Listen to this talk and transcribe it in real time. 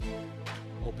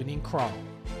opening crawl.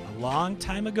 A long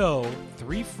time ago,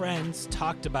 three friends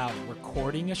talked about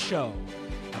recording a show,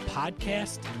 a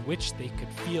podcast in which they could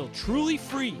feel truly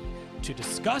free to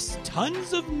discuss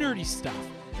tons of nerdy stuff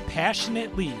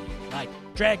passionately, like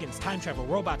dragons, time travel,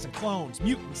 robots and clones,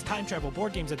 mutants, time travel,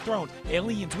 board games and thrones,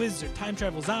 aliens, wizards, time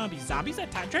travel, zombies that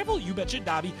time travel? You betcha,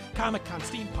 Dobby. Comic-Con,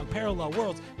 steampunk, parallel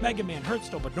worlds, Mega Man,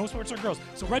 Hearthstone, but no sports or girls.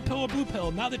 So red pill or blue pill,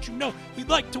 now that you know, we'd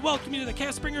like to welcome you to the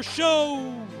Castbringer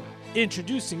Show!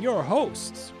 Introducing your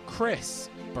hosts, Chris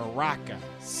Baraka,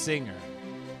 singer,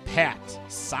 Pat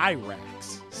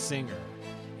Cyrax, singer,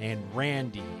 and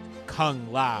Randy Kung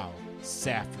Lao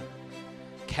Saffer.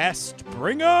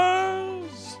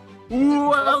 Castbringers!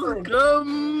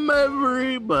 Welcome,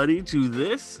 everybody, to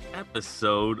this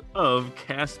episode of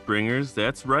Castbringers.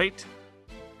 That's right.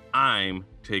 I'm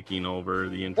taking over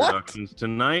the introductions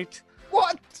tonight.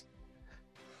 What?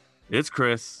 It's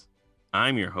Chris.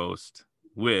 I'm your host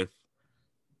with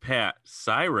Pat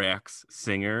Cyrax,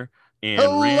 singer, and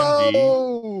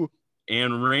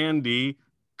Randy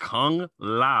Kung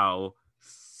Lao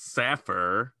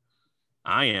Saffer.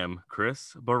 I am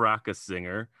Chris Baraka,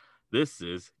 singer. This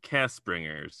is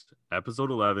Castbringers,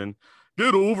 episode 11.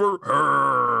 Get over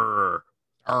her.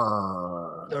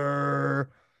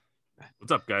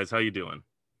 What's up, guys? How you doing?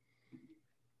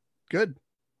 Good.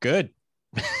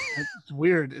 It's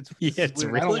weird. It's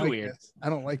really weird. I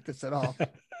don't like this at all.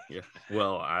 Yeah.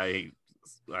 Well, I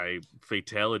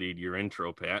fatalitied your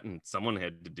intro, Pat, and someone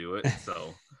had to do it.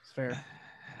 So It's fair.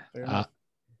 Fair enough.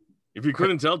 if you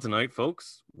couldn't tell tonight,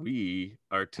 folks, we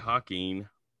are talking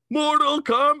Mortal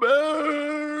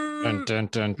Kombat. Dun, dun,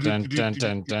 dun, dun, dun,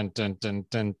 dun, dun, dun, dun,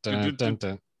 dun, dun, dun,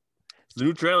 dun. The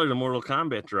new trailer to Mortal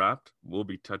Kombat dropped. We'll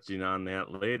be touching on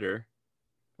that later.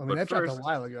 I mean, but that dropped first- a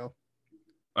while ago.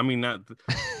 I mean, not the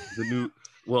new.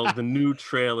 Well, the new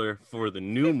trailer for the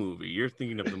new movie. You're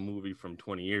thinking of the movie from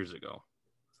 20 years ago.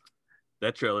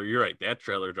 That trailer, you're right. That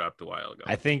trailer dropped a while ago.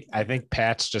 I think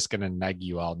Pat's just gonna neg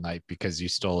you all night because you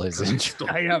stole his intro.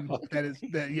 I am.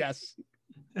 Yes.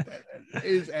 That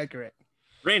is accurate.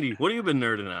 Randy, what have you been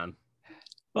nerding on?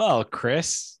 Well,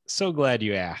 Chris, so glad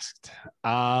you asked.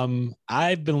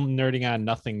 I've been nerding on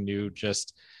nothing new,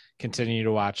 just continue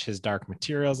to watch his Dark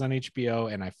Materials on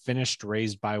HBO, and I finished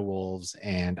Raised by Wolves,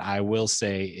 and I will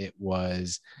say it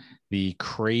was the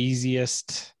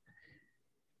craziest,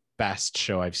 best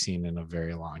show I've seen in a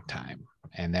very long time.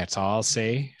 And that's all I'll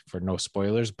say for no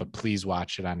spoilers, but please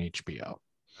watch it on HBO.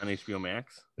 On HBO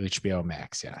Max? HBO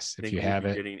Max, yes. I If think you we'll have be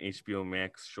it. getting HBO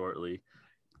Max shortly.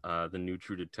 The new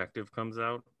True Detective comes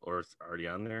out, or it's already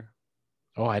on there.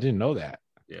 Oh, I didn't know that.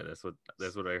 Yeah, that's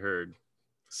what I heard.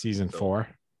 Season So- 4.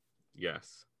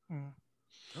 Yes. Hmm.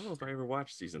 I don't know if I ever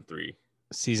watched season 3.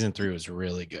 Season 3 was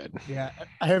really good. Yeah,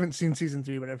 I haven't seen season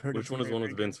 3, but I've heard. Which it's one is the one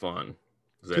very, with very Vince Vaughn?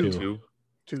 Was that Two. 2?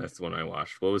 good. That's the one I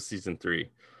watched. What was season 3?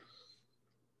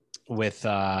 With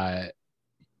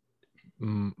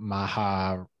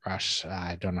Maharash,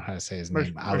 I don't know how to say his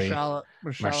name. Mahershala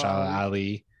Mahershala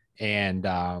Ali, and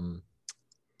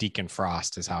Deacon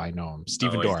Frost is how I know him.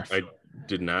 Stephen Dorff. I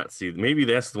did not see. Maybe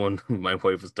that's the one my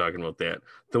wife was talking about. That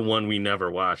the one we never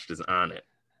watched is on it.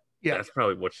 Yeah. That's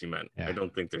probably what she meant. Yeah. I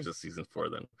don't think there's a season 4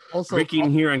 then. Also,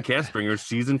 Breaking here on Castbringer,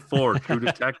 season 4, True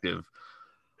Detective.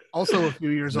 also a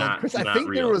few years old. Not- Chris, I not think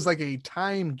there real. was like a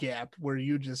time gap where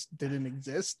you just didn't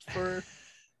exist for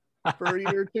a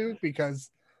year or two, because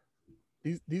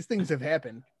these things have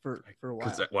happened for a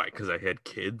while. Why? Because I had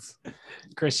kids.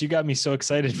 Chris, you got me so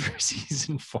excited for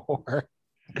season 4.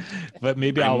 But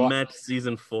maybe I I'll met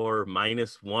season 4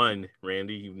 -1.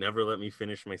 Randy, you never let me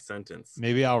finish my sentence.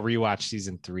 rewatch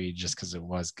season 3 just because it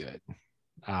was good.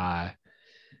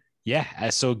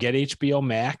 So get HBO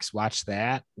Max, watch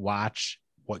that, watch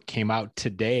what came out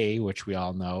today, which we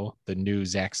all know, the new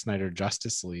Zack Snyder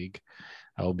Justice League.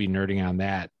 I will be nerding on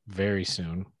that very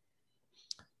soon.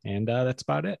 And that's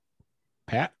about it.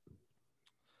 Pat?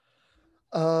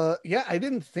 Yeah, I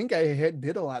didn't think I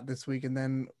did a lot this week, and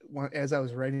then as I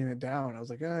was writing it down, I was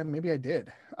like, maybe I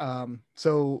did.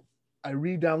 So I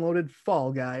re-downloaded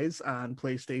Fall Guys on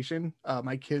PlayStation.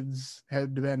 My kids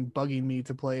had been bugging me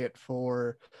to play it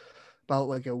for about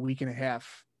like a week and a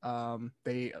half.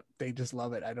 They just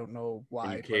love it. I don't know why.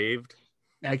 And you but caved.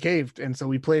 I caved, and so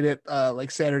we played it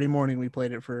like Saturday morning. We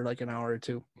played it for like an hour or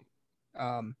two.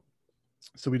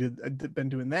 So I'd been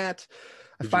doing that.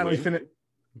 I Did you finally win? finished.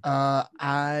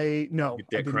 I Get that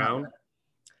did not crown? win.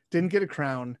 Didn't get a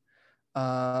crown.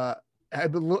 I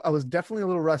was definitely a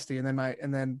little rusty, and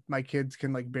then my kids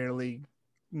can like barely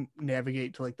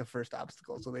navigate to like the first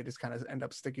obstacle, so they just kind of end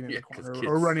up sticking in Yeah, the 'cause corner kids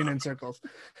or running in suck. circles.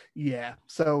 Yeah.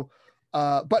 So,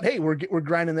 but hey, we're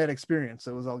grinding that experience,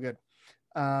 so it was all good.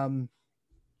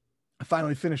 I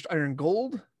finally finished Iron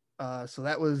Gold. So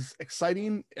that was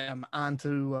exciting. I'm on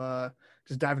to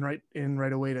just diving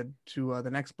right away to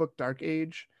the next book, Dark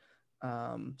Age.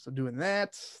 So doing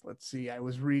that. Let's see. I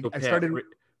Pat, started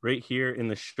right here in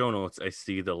the show notes. I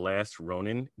see The Last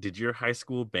Ronin. Did your high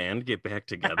school band get back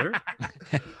together?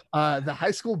 The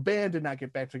high school band did not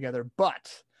get back together,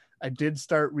 but I did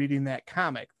start reading that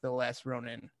comic, The Last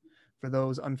Ronin. For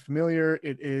those unfamiliar,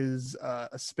 it is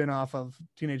a spin-off of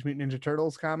Teenage Mutant Ninja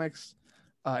Turtles comics.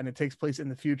 And it takes place in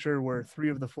the future where 3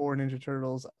 of the 4 Ninja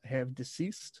Turtles have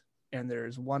deceased and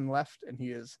there's one left and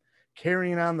he is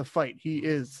carrying on the fight. He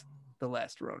is the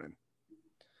last Ronin.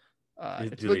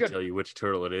 Do they tell you which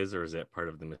turtle it is, or is that part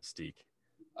of the mystique?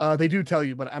 They do tell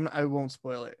you, but I won't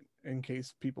spoil it in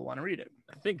case people want to read it.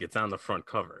 I think it's on the front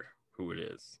cover who it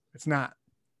is. It's not.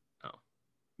 Oh.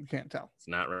 You can't tell. It's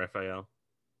not Raphael?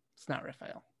 It's not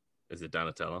Raphael. Is it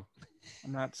Donatello?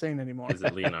 I'm not saying anymore. Is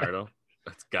it Leonardo?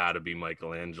 That's got to be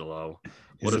Michelangelo.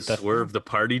 What a swerve. The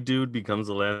party dude becomes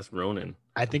the last Ronin.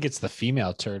 I think it's the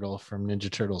female turtle from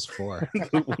Ninja Turtles 4.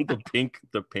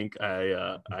 the pink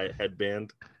eye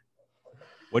headband.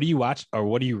 What do you watch, or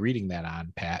what are you reading that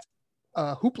on, Pat?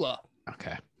 Hoopla.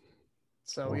 Okay.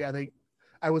 So cool. Yeah,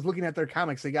 I was looking at their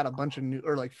comics. They got a bunch of new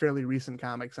or like fairly recent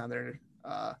comics on there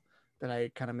that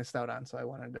I kind of missed out on. So I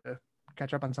wanted to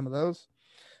catch up on some of those.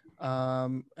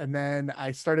 And then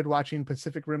I started watching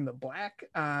Pacific Rim The Black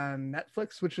on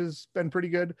Netflix, which has been pretty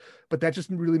good, but that just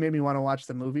really made me want to watch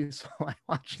the movie. So I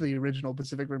watched the original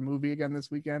Pacific Rim movie again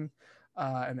this weekend.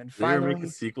 And then finally, did they make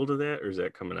a sequel to that, or is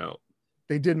that coming out?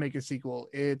 They did make a sequel.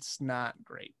 It's not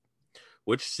great.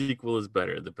 Which sequel is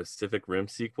better, the Pacific Rim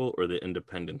sequel or the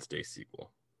Independence Day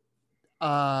sequel?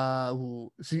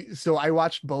 So I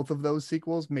watched both of those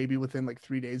sequels maybe within like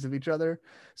 3 days of each other,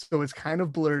 so it's kind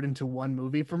of blurred into one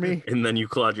movie for me. And then you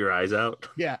clawed your eyes out.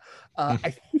 Yeah.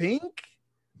 I think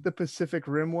the Pacific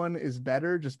Rim one is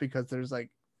better just because there's like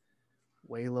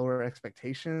way lower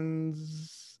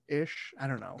expectations ish. I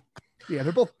don't know. Yeah,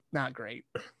 they're both not great.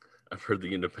 I've heard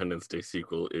the Independence Day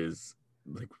sequel is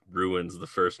like ruins the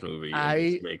first movie.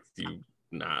 It makes you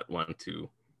not want to.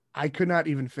 I could not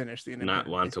even finish the not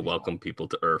want to welcome people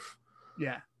to Earth.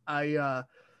 Yeah, I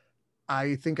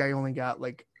think I only got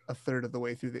like a third of the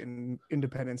way through the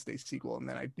Independence Day sequel, and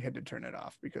then I had to turn it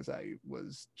off because I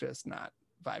was just not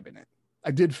vibing it.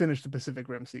 I did finish the Pacific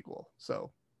Rim sequel,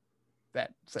 so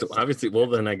that. So obviously, well,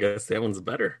 then I guess that one's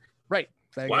better. Right.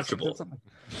 Watchable.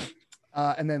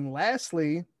 And then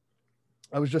lastly,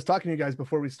 I was just talking to you guys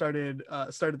before we started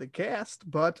the cast,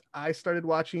 but I started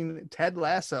watching Ted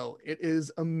Lasso. It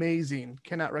is amazing.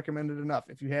 Cannot recommend it enough.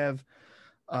 If you have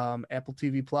Apple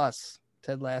TV Plus,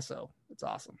 Ted Lasso, it's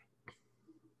awesome.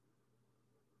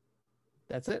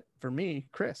 That's it for me.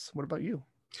 Chris, what about you?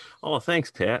 Oh,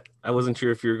 thanks, Pat. I wasn't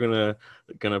sure if you were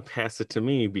gonna pass it to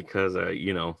me because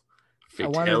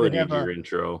fatality of your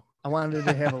intro. I wanted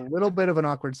to have a little bit of an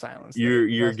awkward silence.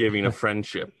 You're giving a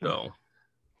friendship though.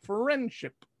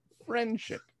 Friendship. What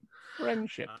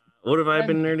have I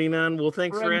been nerding on? Well,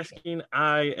 thanks for asking.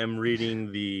 I am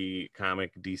reading the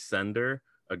comic Descender.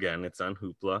 Again, it's on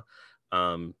Hoopla.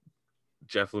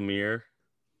 Jeff Lemire.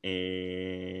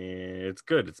 And it's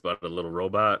good. It's about a little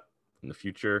robot in the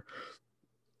future.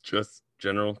 Just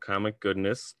general comic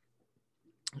goodness.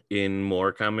 In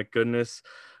more comic goodness,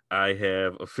 I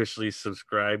have officially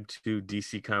subscribed to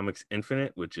DC Comics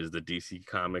Infinite, which is the DC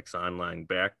Comics online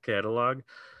back catalog.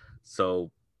 So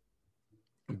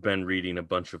I've been reading a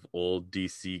bunch of old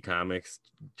DC comics,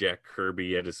 Jack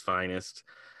Kirby at his finest.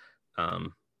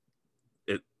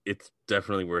 It's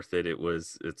definitely worth it.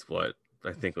 It's what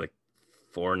I think like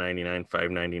 $4.99,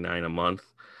 $5.99 a month,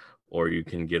 or you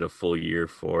can get a full year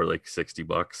for like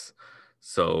 $60.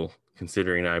 So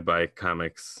considering I buy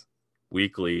comics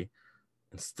weekly,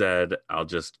 instead I'll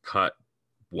just cut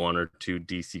 1 or 2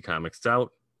 DC comics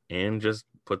out and just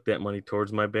put that money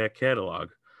towards my back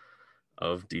catalog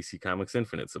of DC Comics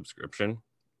Infinite subscription.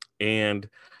 And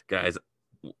guys,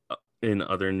 in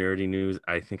other nerdy news,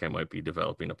 I think I might be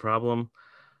developing a problem.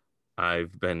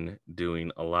 I've been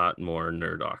doing a lot more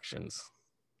nerd auctions.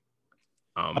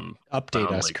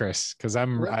 Update us, Chris, because I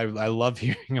love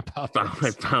hearing about this.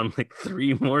 I found like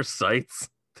 3 more sites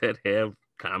that have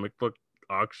comic book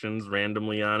auctions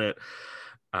randomly on it.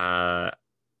 I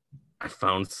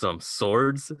found some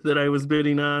swords that I was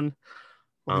bidding on.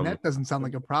 Well, that doesn't sound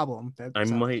like a problem. I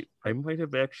might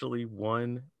have actually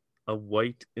won a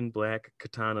white and black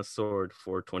katana sword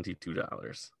for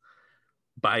 $22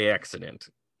 by accident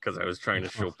because I was trying to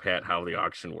show Pat how the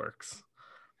auction works.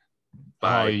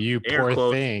 Oh, you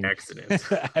poor thing! Accident.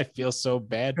 I feel so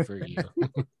bad for you.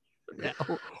 Yeah.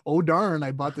 Oh darn!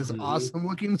 I bought this awesome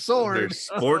looking sword. There's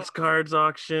sports cards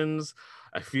auctions.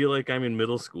 I feel like I'm in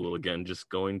middle school again, just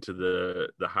going to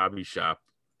the hobby shop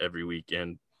every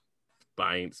weekend,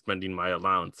 spending my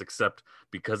allowance. Except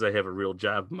because I have a real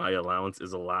job, my allowance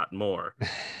is a lot more.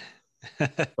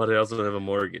 But I also have a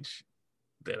mortgage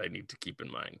that I need to keep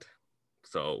in mind.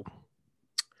 So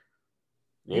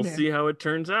we'll see how it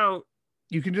turns out.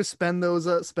 You can just spend those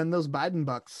Biden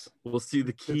bucks. We'll see.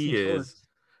 The key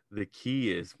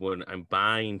is when I'm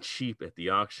buying cheap at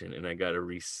the auction and I got to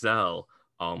resell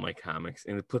all my comics,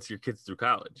 and it puts your kids through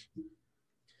college.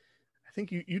 I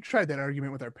think you tried that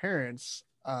argument with our parents,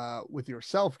 with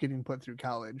yourself getting put through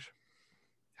college.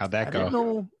 How'd that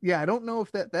go? I don't know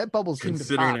if that bubble seemed to pop.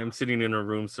 Considering I'm sitting in a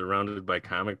room surrounded by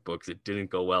comic books, it didn't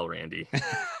go well, Randy.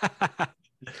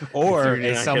 Or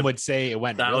as some would say, it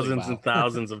went thousands really well. and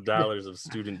thousands of dollars of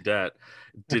student debt.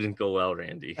 It didn't go well,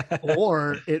 Randy.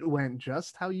 Or it went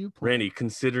just how you planned. Randy,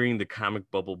 considering the comic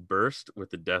bubble burst with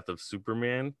the death of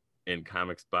Superman and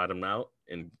comics bottomed out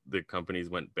and the companies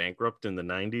went bankrupt in the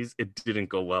 90s, it didn't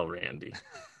go well, Randy.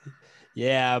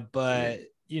 Yeah, but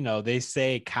they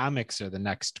say comics are the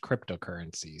next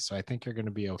cryptocurrency, so I think you're going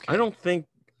to be okay. I don't think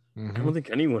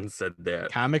anyone said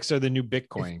that. Comics are the new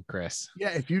Bitcoin, Chris. Yeah,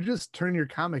 if you just turn your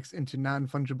comics into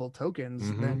non-fungible tokens,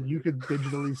 then you could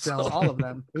digitally sell all of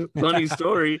them. Funny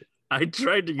story. I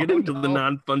tried to get into the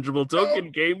non-fungible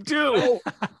token game too.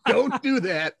 Don't do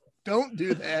that. Don't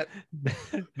do that.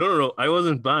 No. I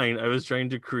wasn't buying. I was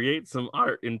trying to create some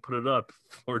art and put it up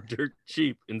for dirt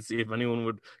cheap and see if anyone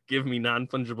would give me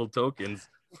non-fungible tokens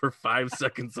for 5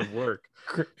 seconds of work.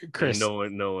 Chris, no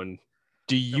one.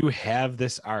 Do you have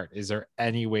this art? Is there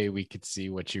any way we could see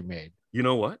what you made? You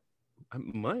know what? I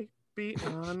might be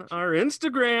on our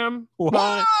Instagram.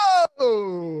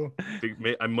 Whoa!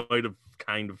 I might have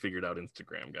kind of figured out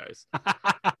Instagram, guys.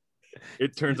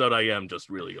 It turns out I am just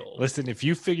really old. Listen, if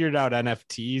you figured out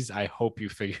NFTs, I hope you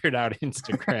figured out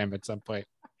Instagram at some point.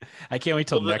 I can't wait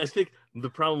till next. I think the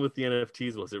problem with the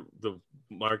NFTs was the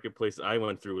marketplace I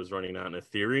went through was running on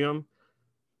Ethereum,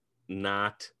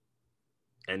 not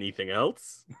anything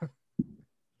else.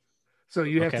 So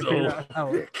you have to figure out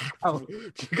how you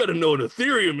got to know what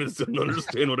Ethereum is to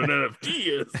understand what an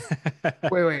NFT is.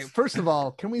 Wait. First of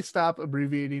all, can we stop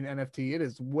abbreviating NFT? It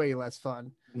is way less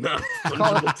fun.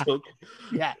 Non-fungible token.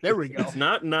 Yeah, there we go. It's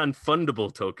not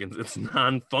non-fundable tokens. It's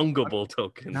non-fungible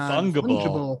tokens.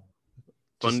 Fungible.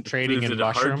 Just trading in mushrooms. Is it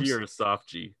a hard G or a soft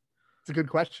G? It's a good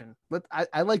question.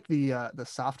 I like the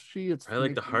soft G. I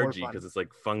like the hard G because it's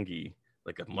like fungi,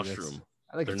 like a mushroom.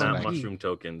 I like They're not mushroom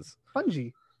tokens. Fungi.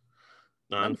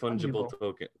 Non-fungible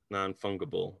token,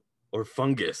 non-fungible, or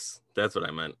fungus. That's what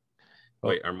I meant.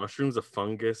 Wait, are mushrooms a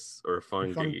fungus or a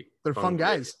fungi? They're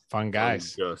fungi.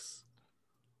 Fungus.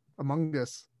 Among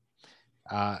Us.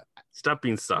 Stop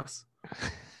being sus.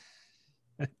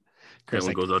 That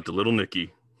one goes out to little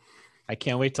Nicky. I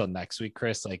can't wait till next week,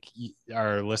 Chris. Like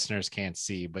our listeners can't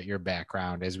see, but your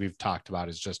background, as we've talked about,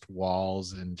 is just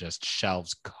walls and just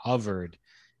shelves covered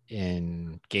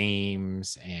in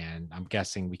games, and I'm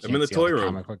guessing we can't see all the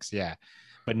comic books. Yeah,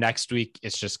 but next week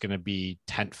it's just going to be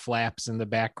tent flaps in the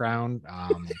background,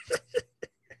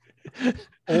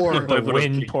 or the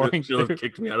wind pouring. She'll have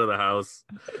kicked me out of the house.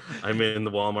 I'm in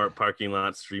the Walmart parking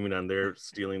lot streaming on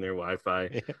stealing their Wi-Fi.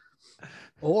 Yeah.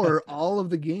 Or all of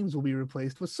the games will be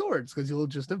replaced with swords because you'll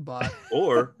just have bought.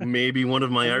 Or maybe one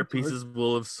of my art pieces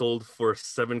will have sold for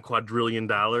 $7 quadrillion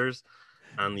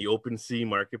on the OpenSea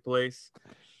marketplace.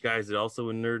 Guys, also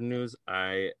in nerd news,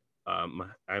 I'm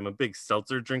a big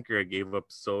seltzer drinker. I gave up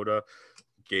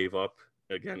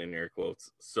again in air quotes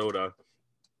soda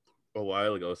a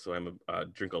while ago, so I'm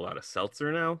drink a lot of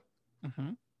seltzer now.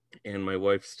 And my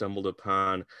wife stumbled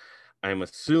upon, I'm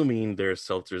assuming there's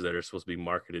seltzers that are supposed to be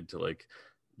marketed to like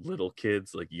little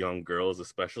kids, like young girls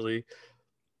especially.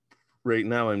 Right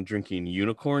now I'm drinking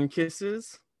Unicorn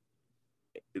Kisses.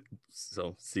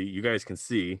 So see, you guys can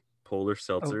see Polar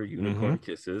Seltzer, Unicorn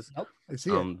Kisses. Nope, I see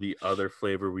it. The other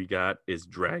flavor we got is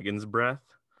Dragon's Breath.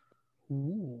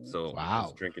 Ooh. So wow. I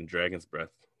was drinking Dragon's Breath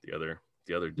the other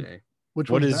day.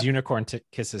 What does Unicorn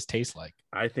Kisses taste like?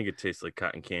 I think it tastes like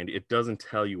cotton candy. It doesn't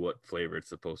tell you what flavor it's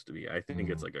supposed to be. I think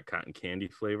it's like a cotton candy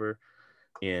flavor.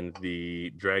 And the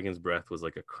Dragon's Breath was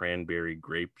like a cranberry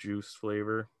grape juice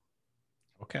flavor.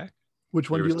 Okay. Which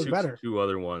one do you like better? Two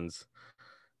other ones.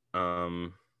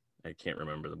 I can't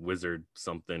remember, the wizard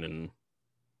something and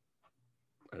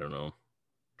I don't know,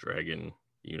 dragon,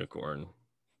 unicorn,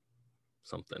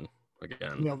 something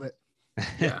again. Nailed it.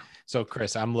 Yeah. So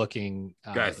Chris, I'm looking.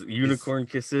 Guys, Unicorn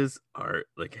Kisses are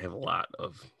like have a lot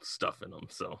of stuff in them.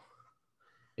 So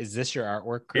is this your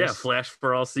artwork, Chris? Yeah, Flash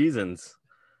for all seasons.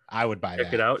 I would buy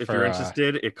Check it out. If you're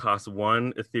interested, it costs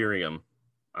 1 Ethereum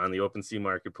on the OpenSea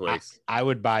marketplace. I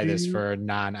would buy this for a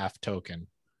non-F token.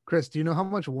 Chris, do you know how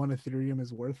much 1 Ethereum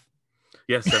is worth?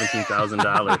 Yes,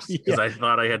 $17,000. Because I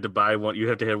thought I had to buy one. You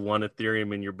have to have 1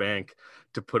 Ethereum in your bank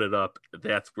to put it up.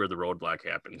 That's where the roadblock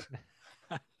happened.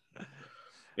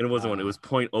 And it wasn't one. It was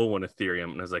 0.01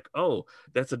 Ethereum. And I was like, oh,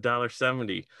 that's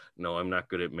 $1.70. No, I'm not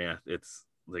good at math. It's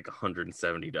like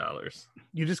 $170.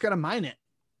 You just got to mine it.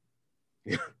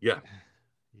 Yeah.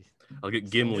 I'll get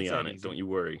Gimli on it. Don't you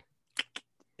worry.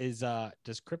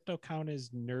 Does crypto count as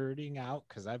nerding out?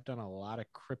 Because I've done a lot of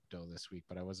crypto this week,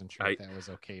 but I wasn't sure if that was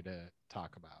okay to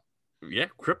talk about. Yeah,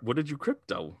 what did you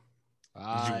crypto?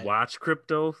 Did you watch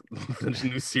Crypto, the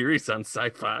new series on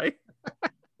Sci-Fi?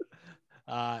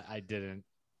 I didn't.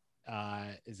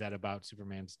 Is that about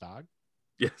Superman's dog?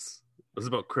 Yes, it was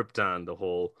about Krypton. The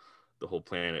whole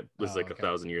planet was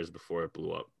 1,000 years before it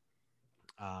blew up.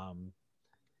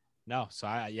 No, so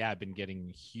I've been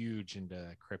getting huge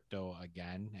into crypto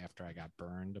again after I got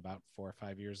burned about 4 or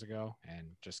 5 years ago, and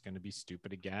just going to be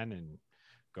stupid again and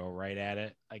go right at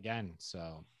it again.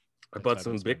 So I bought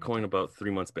some Bitcoin about 3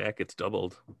 months back. It's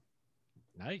doubled.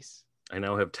 Nice. I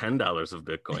now have $10 of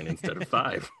Bitcoin instead of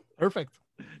 5. Perfect.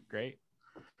 Great.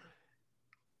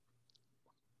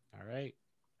 All right.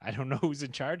 I don't know who's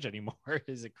in charge anymore.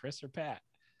 Is it Chris or Pat?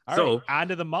 All right, on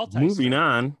to the multi. Moving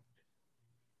on,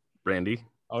 Randy.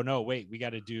 Oh no! Wait, we got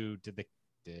to do. Did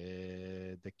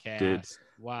the cast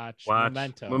watch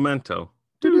Memento? Memento.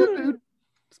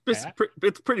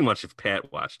 It's pretty much if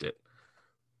Pat watched it.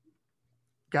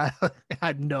 God,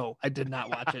 no, I did not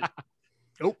watch it.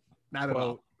 Nope, not at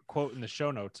all. Quote in the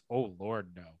show notes. Oh Lord,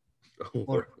 no.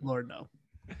 Oh, Lord, no.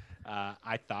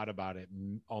 I thought about it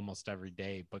almost every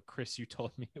day, but Chris, you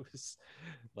told me it was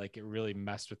like it really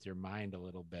messed with your mind a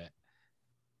little bit.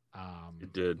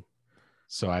 It did.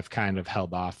 So I've kind of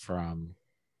held off from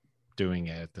doing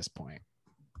it at this point.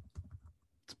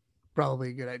 It's probably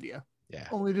a good idea. Yeah.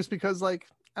 Only just because, like,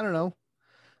 I don't know,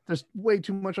 there's way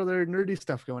too much other nerdy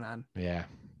stuff going on. Yeah.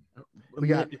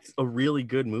 It's a really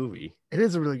good movie. It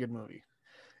is a really good movie.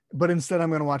 But instead, I'm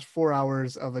going to watch 4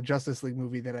 hours of a Justice League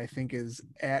movie that I think is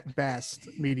at best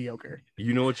mediocre.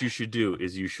 You know what you should do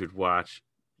is you should watch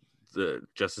the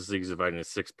Justice League is divided into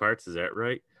 6 parts. Is that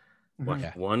right?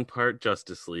 Watch 1 part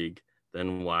Justice League,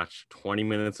 then watch 20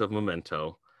 minutes of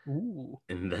Memento,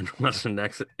 and then watch the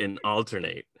next and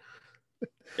alternate.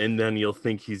 And then you'll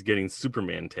think he's getting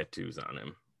Superman tattoos on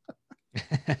him.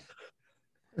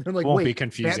 I'm like, won't be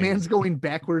confusing. Batman's going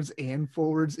backwards and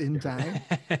forwards in time.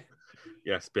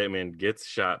 Yes, Batman gets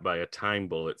shot by a time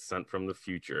bullet sent from the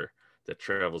future that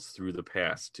travels through the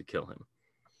past to kill him.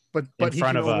 But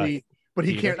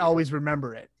he can't always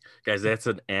remember it. Guys, that's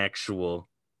an actual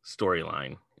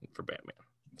storyline for Batman.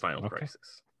 Final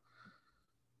Crisis.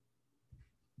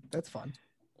 That's fun.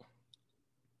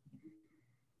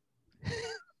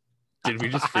 Did we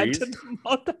just freeze?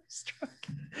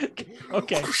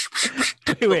 Okay.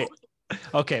 Wait.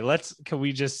 Okay, can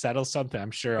we just settle something?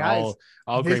 I'm sure Guys,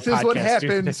 all great podcasts. This is what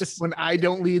happens when I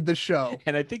don't lead the show.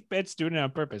 And I think Pat's doing it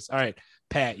on purpose. All right,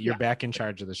 Pat, you're back in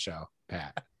charge of the show.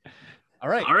 Pat. All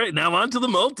right. Now on to the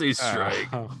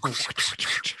multi-strike.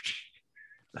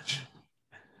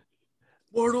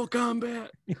 Mortal Kombat.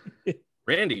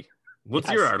 Randy, what's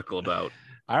your article about?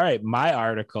 All right, my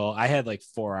article, I had like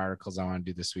 4 articles I want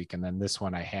to do this week, and then this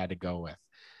one I had to go with,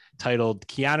 titled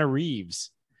Keanu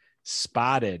Reeves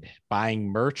spotted buying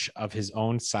merch of his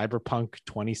own Cyberpunk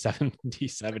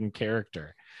 2077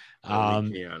 character.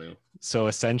 So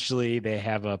essentially they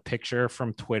have a picture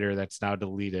from Twitter that's now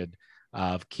deleted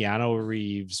of Keanu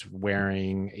Reeves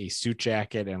wearing a suit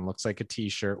jacket and looks like a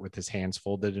t-shirt with his hands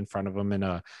folded in front of him and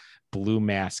a blue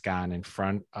mask on in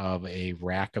front of a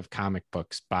rack of comic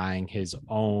books, buying his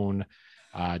own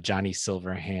Johnny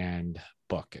Silverhand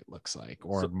book, it looks like.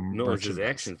 It's his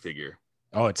action figure.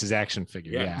 Oh, it's his action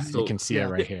figure. Yeah. So, you can see it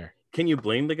right here. Can you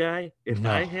blame the guy? If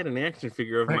I had an action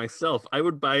figure of myself, I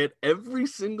would buy it every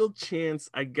single chance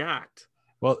I got.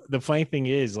 Well, the funny thing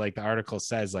is, like the article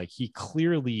says, like he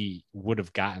clearly would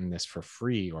have gotten this for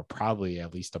free, or probably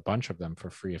at least a bunch of them for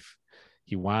free if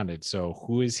he wanted. So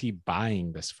who is he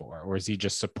buying this for? Or is he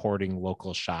just supporting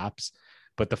local shops?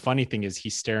 But the funny thing is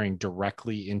he's staring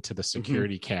directly into the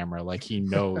security camera like he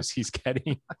knows he's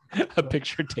getting a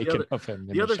picture taken of him.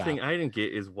 The other thing I didn't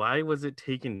get is why was it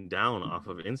taken down off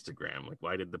of Instagram? Like,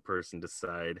 why did the person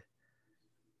decide?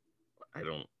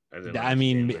 I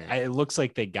mean, it looks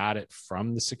like they got it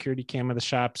from the security cam of the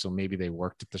shop. So maybe they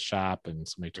worked at the shop and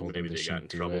somebody told them they shouldn't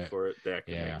do it. For it. That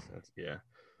can make sense. Yeah.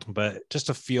 But just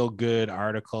a feel good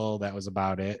article. That was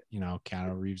about it. You know,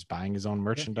 Keanu Reeves buying his own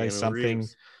merchandise, something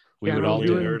we would all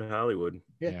do Nerd Hollywood.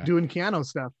 Yeah, doing Keanu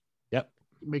stuff. Yep.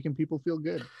 Making people feel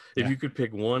good. If you could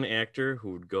pick one actor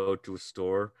who would go to a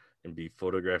store and be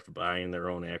photographed buying their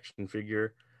own action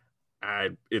figure,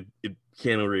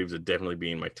 Keanu Reeves would definitely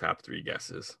be in my top 3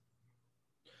 guesses.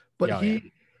 But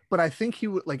but I think he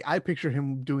would, like, I picture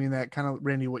him doing that kind of,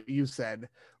 Randy, what you said,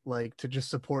 like to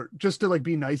just to like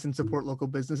be nice and support local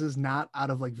businesses, not out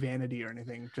of like vanity or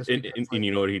anything. Just and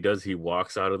you know what he does? He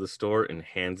walks out of the store and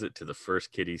hands it to the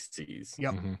first kid he sees.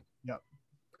 Yep. Yep.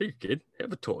 Hey kid,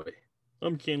 have a toy.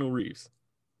 I'm Keanu Reeves.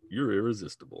 You're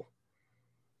irresistible.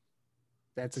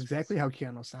 That's exactly how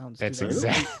Keanu sounds. That's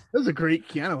exactly. That was a great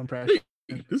Keanu impression.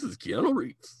 Hey, this is Keanu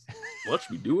Reeves. Watch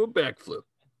me do a backflip.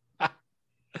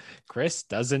 Chris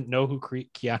doesn't know who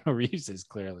Keanu Reeves is,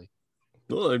 clearly.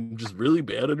 Well, I'm just really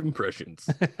bad at impressions.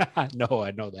 No,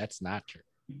 I know that's not true.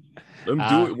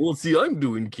 I'm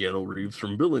doing Keanu Reeves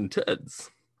from Bill and Ted's.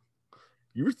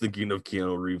 You're thinking of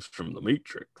Keanu Reeves from The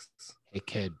Matrix. Hey,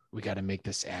 kid, we got to make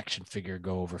this action figure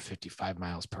go over 55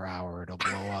 miles per hour. It'll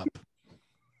blow up.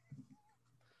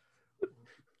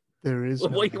 There is.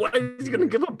 Why is he going to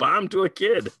give a bomb to a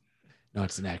kid? No,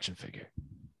 it's an action figure.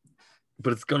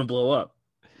 But it's going to blow up.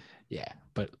 Yeah,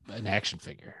 but an action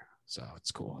figure. So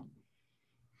it's cool.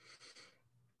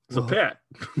 So, Pat,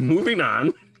 moving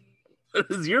on. What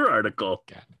is your article?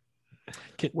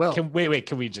 Wait.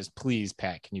 Can we just please,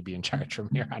 Pat? Can you be in charge from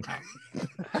here on out?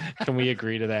 Can we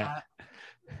agree to that?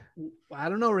 I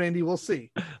don't know, Randy. We'll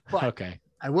see. But okay.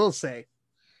 I will say,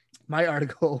 my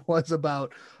article was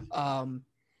about.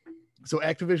 So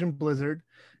Activision Blizzard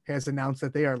has announced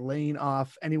that they are laying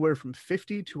off anywhere from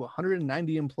 50 to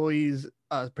 190 employees,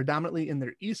 predominantly in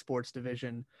their esports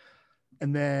division.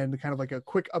 And then kind of like a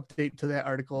quick update to that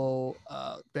article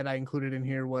that I included in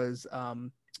here was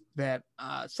that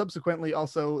subsequently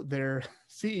also their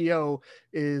CEO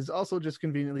is also just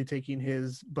conveniently taking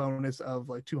his bonus of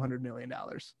like $200 million.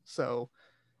 So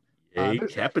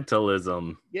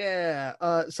capitalism. Yeah.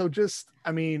 So just,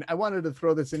 I mean, I wanted to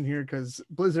throw this in here because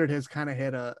Blizzard has kind of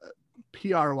had a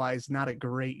PR wise, not a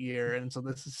great year. And so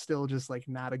this is still just like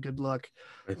not a good look.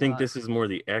 I think this is more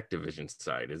the Activision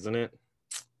side, isn't it?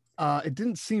 It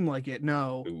didn't seem like it.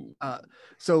 No.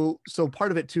 So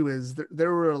part of it too is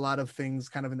there were a lot of things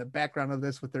kind of in the background of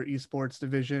this with their esports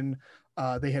division.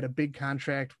 They had a big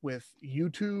contract with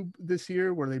YouTube this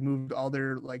year where they moved all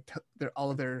their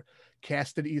all of their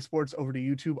casted esports over to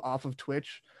YouTube off of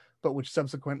Twitch, but which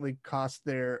subsequently caused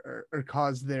their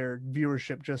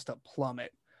viewership just to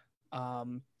plummet.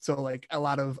 So like a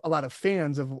lot of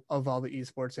fans of all the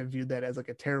esports have viewed that as like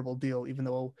a terrible deal, even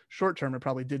though short term it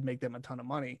probably did make them a ton of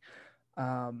money.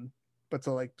 But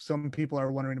so like some people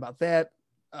are wondering about that.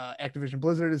 Activision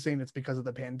Blizzard is saying it's because of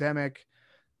the pandemic.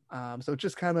 So it's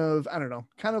just kind of, I don't know,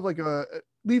 kind of like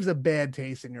leaves a bad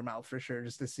taste in your mouth for sure,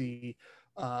 just to see,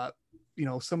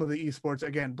 some of the esports.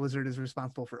 Again, Blizzard is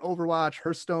responsible for Overwatch,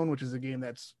 Hearthstone, which is a game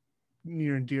that's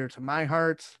near and dear to my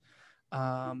heart.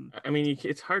 I mean,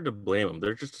 it's hard to blame them.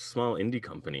 They're just a small indie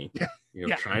company,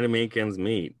 trying to make ends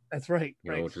meet. That's right.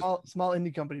 Small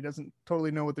indie company doesn't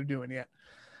totally know what they're doing yet.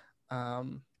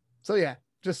 So yeah,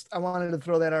 just I wanted to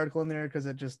throw that article in there because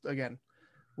it just again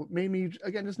made me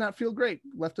just not feel great.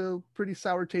 Left a pretty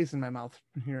sour taste in my mouth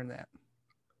hearing that.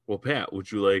 Well, Pat, would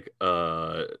you like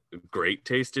a great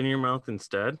taste in your mouth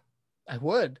instead? I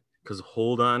would. Because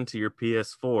hold on to your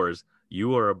PS4s.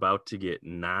 You are about to get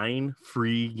 9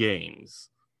 free games.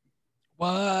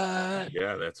 What?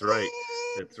 Yeah, that's right.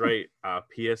 That's right.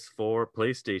 PS4,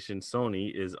 PlayStation,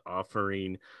 Sony is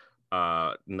offering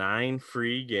 9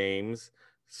 free games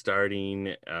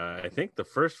starting. I think the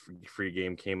first free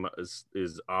game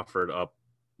is offered up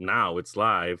now. It's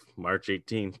live March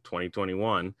 18th,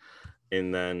 2021.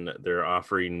 And then they're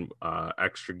offering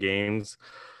extra games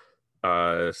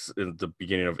in the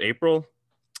beginning of April.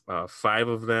 5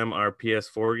 of them are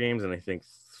PS4 games, and I think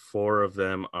 4 of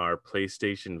them are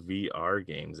PlayStation VR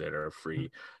games that are free.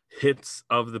 Hits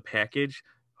of the package: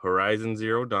 Horizon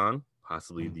Zero Dawn,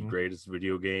 possibly the greatest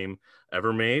video game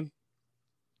ever made,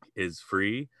 is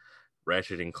free.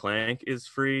 Ratchet and Clank is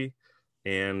free,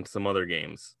 and some other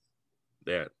games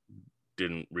that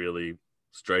didn't really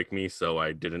strike me, so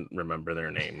I didn't remember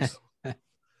their names.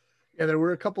 Yeah, there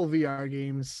were a couple VR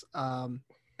games.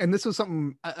 And this was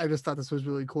something I just thought this was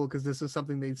really cool because this is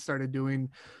something they started doing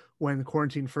when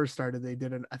quarantine first started. They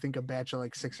did I think a batch of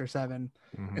like 6 or 7.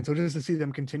 And so just to see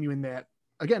them continuing that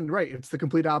again, right. It's the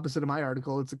complete opposite of my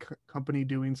article. It's a company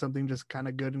doing something just kind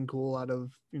of good and cool out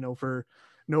of, for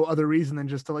no other reason than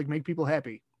just to like make people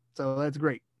happy. So that's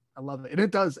great. I love it. And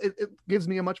it gives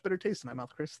me a much better taste in my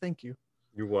mouth, Chris. Thank you.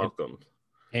 You're welcome.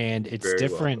 And it's Very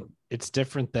different. welcome. It's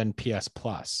different than PS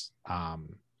Plus.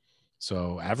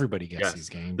 So everybody gets these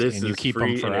games, this and you is keep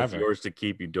free, them forever. And it's yours to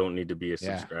keep. You don't need to be a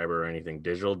subscriber or anything.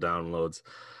 Digital downloads.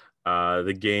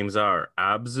 The games are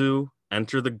Abzu,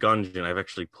 Enter the Gungeon. I've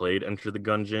actually played Enter the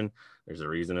Gungeon. There's a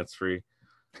reason it's free.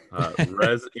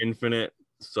 Res Infinite,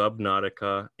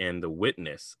 Subnautica, and The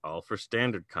Witness, all for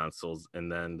standard consoles.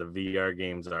 And then the VR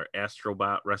games are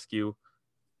Astrobot Rescue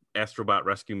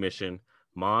Mission,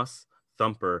 Moss,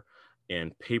 Thumper,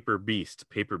 and Paper Beast.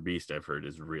 Paper Beast, I've heard,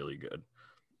 is really good.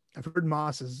 I've heard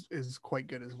Moss is quite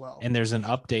good as well. And there's an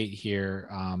update here,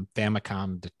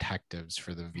 Famicom Detectives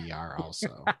for the VR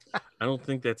also. I don't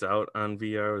think that's out on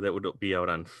VR. That would be out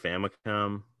on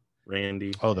Famicom,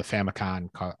 Randy. Oh, the Famicom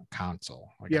console.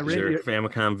 Yeah, Randy,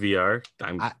 Famicom VR.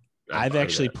 I've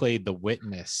actually played The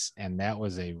Witness, and that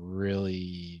was a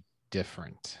really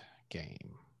different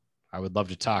game. I would love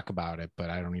to talk about it, but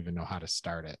I don't even know how to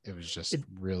start it. It was just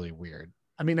really weird.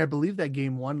 I mean, I believe that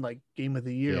game won like Game of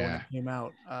the Year when it came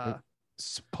out.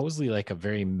 Supposedly like a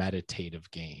very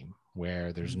meditative game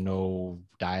where there's no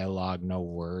dialogue, no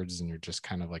words, and you're just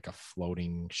kind of like a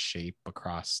floating shape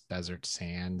across desert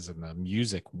sands. And the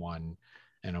music won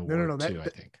an award too, I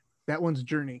think. That one's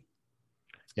Journey.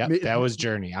 Yep, that was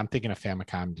Journey. I'm thinking of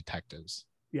Famicom Detectives.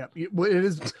 Yeah, well, it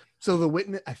is. So The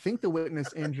Witness, I think The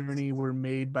Witness and Journey were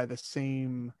made by the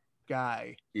same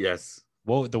guy. Yes.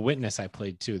 Well, The Witness I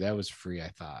played too. That was free, I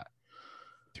thought.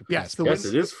 Yes, yes,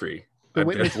 it is free.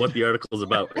 That's what the article's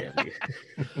about, Randy.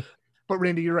 But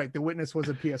Randy, you're right. The Witness was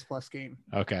a PS Plus game.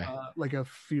 Okay. Like a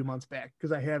few months back,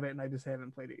 because I have it and I just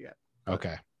haven't played it yet.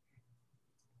 Okay.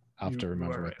 I'll have to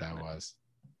remember what that was.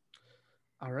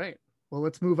 All right. Well,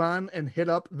 let's move on and hit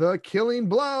up the Killing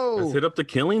Blow. Let's hit up the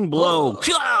Killing Blow.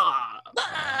 Get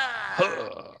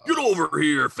over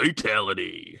here,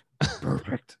 fatality.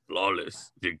 Perfect.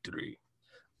 Flawless victory.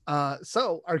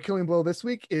 So our Killing Blow this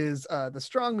week is the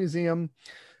Strong Museum.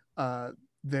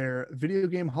 Their Video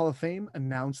Game Hall of Fame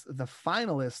announced the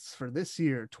finalists for this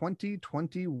year,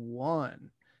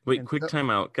 2021. Wait, quick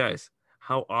timeout, guys.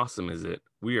 How awesome is it?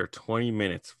 We are 20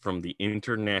 minutes from the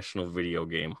International Video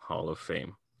Game Hall of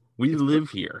Fame. We live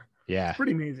here. Yeah. It's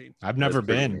pretty amazing. I've never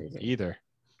been either.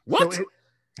 What? So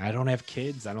I don't have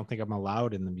kids. I don't think I'm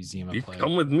allowed in the museum. You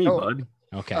come with me, bud.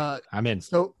 Okay, I'm in.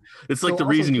 So it's like the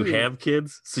reason you have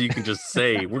kids, so you can just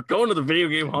say, we're going to the Video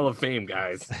Game Hall of Fame,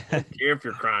 guys. I don't care if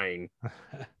you're crying.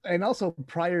 And also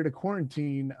prior to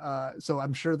quarantine, so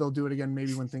I'm sure they'll do it again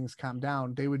maybe when things calm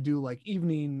down. They would do like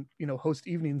evening, host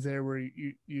evenings there where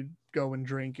you'd go and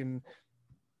drink, and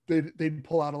they'd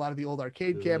pull out a lot of the old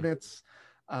arcade cabinets.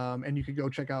 And you could go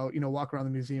check out, walk around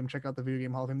the museum, check out the Video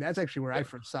Game Hall of Fame. That's actually where I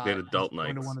first saw it. Adult nights.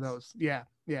 Going to one of those. Yeah.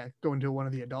 Going to one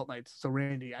of the adult nights. So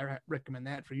Randy, I recommend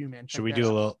that for you, man. Should we do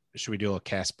a little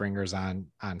cast bringers on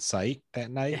site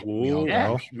that night?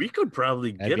 We could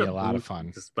probably get a lot of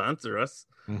fun to sponsor us.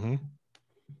 Mm-hmm.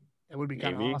 It would be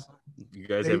kind of awesome. You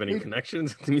guys have any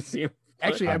connections at the museum?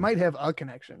 Actually, I might have a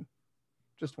connection.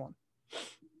 Just one.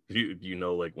 Do you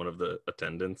know like one of the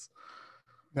attendants?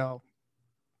 No.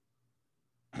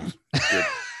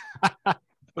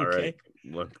 All right.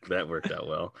 Well, that worked out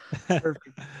well.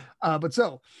 Perfect. But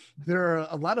so there are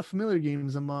a lot of familiar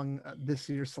games among this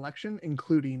year's selection,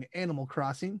 including Animal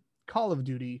Crossing, Call of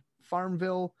Duty,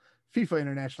 Farmville, FIFA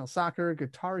International Soccer,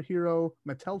 Guitar Hero,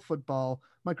 Mattel Football,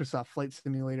 Microsoft Flight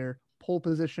Simulator, Pole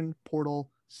Position, Portal,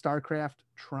 StarCraft,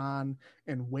 Tron,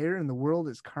 and Where in the World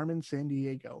is Carmen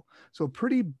Sandiego? So a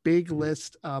pretty big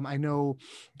list. I know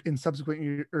in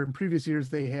in previous years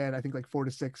they had, I think, like 4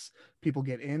 to 6 people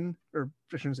get in, or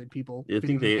I shouldn't say people. I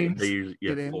think they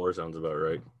usually 4 sounds about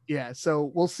right. Yeah,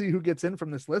 so we'll see who gets in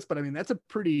from this list, but I mean that's a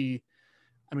pretty.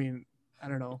 I mean, I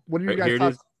don't know. What do you guys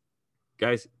thought?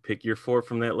 Guys, pick your 4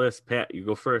 from that list. Pat, you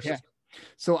go first. Yeah.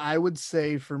 So I would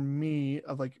say for me,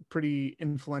 of like pretty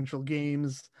influential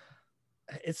games,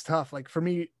 it's tough. Like for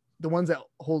me, the ones that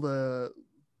hold a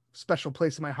special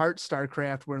place in my heart,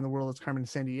 StarCraft, Where in the World is Carmen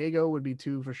Sandiego would be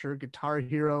 2 for sure. Guitar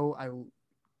Hero, I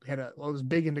was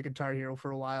big into Guitar Hero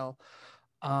for a while.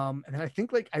 And then I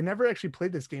think like I never actually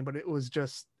played this game, but it was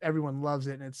just everyone loves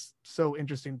it and it's so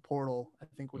interesting. Portal, I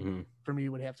think for me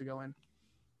would have to go in.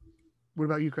 What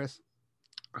about you, Chris?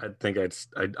 I think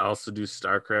I'd also do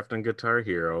StarCraft and Guitar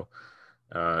Hero.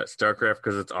 StarCraft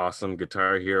because it's awesome.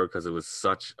 Guitar Hero because it was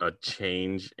such a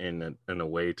change in a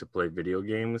way to play video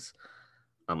games.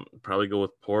 Probably go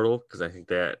with Portal because I think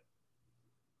that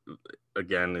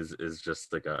again is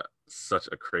just like such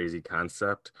a crazy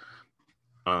concept.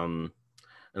 And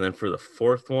then for the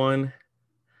 4th one,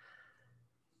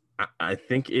 I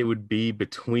think it would be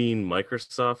between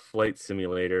Microsoft Flight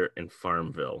Simulator and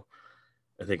Farmville.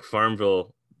 I think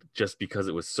Farmville, just because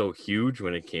it was so huge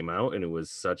when it came out and it was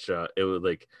such it was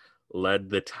like led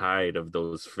the tide of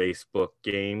those Facebook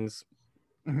games,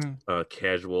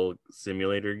 casual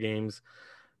simulator games.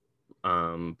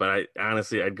 But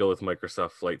I'd go with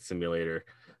Microsoft Flight Simulator.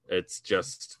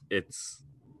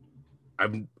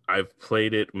 I've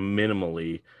played it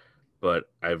minimally, but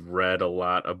I've read a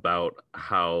lot about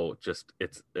how just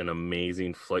it's an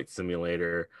amazing flight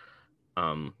simulator.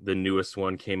 The newest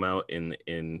one came out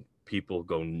in people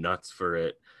go nuts for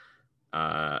it.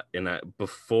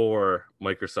 Before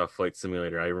Microsoft Flight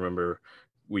Simulator, I remember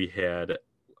we had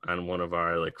on one of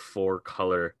our like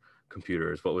 4-color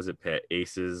computers, what was it, Pat?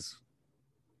 Aces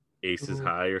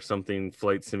High or something,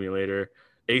 Flight Simulator.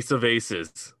 Ace of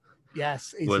Aces.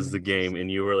 Yes, was the game, and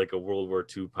you were like a World War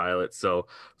II pilot. So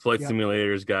Flight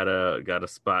Simulator's got a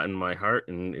spot in my heart,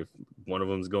 and if one of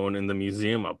them's going in the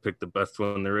museum, I'll pick the best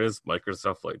one there is,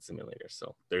 Microsoft Flight Simulator.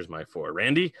 So there's my 4.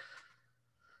 Randy?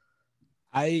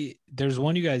 There's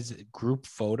one you guys, Group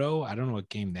Photo. I don't know what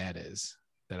game that is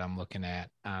that I'm looking at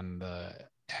on the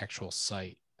actual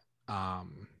site.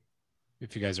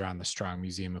 If you guys are on the Strong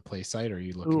Museum of Play site, or are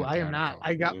you looking? I am not.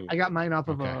 I got mine off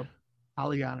of a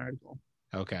Polygon article.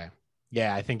 Okay.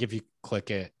 Yeah, I think if you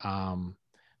click it,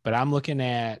 but I'm looking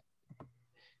at,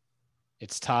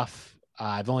 it's tough.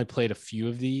 I've only played a few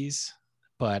of these,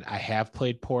 but I have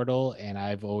played Portal, and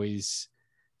I've always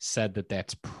said that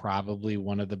that's probably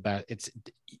one of the best. It's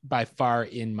by far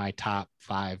in my top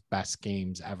 5 best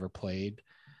games ever played.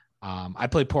 I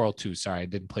played Portal 2. Sorry, I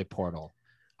didn't play Portal,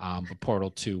 but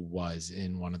Portal 2 was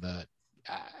in one of the.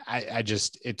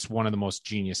 It's one of the most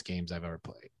genius games I've ever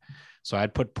played. So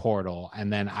I'd put Portal,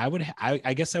 and then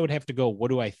I guess I would have to go, what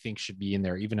do I think should be in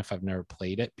there, even if I've never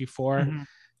played it before?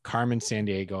 Carmen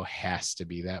Sandiego has to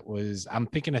be. I'm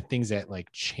thinking of things that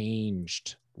like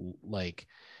changed, like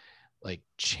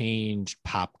changed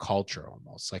pop culture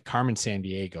almost. Like Carmen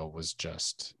Sandiego was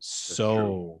just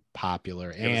so popular,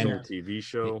 and a TV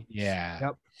show.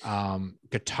 Yeah. Yep.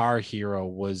 Guitar Hero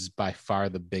was by far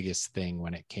the biggest thing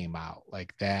when it came out.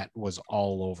 Like that was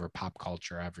all over pop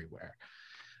culture everywhere.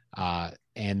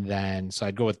 And then so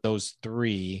I'd go with those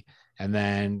 3. And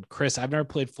then Chris, I've never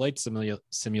played Flight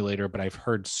Simulator, but I've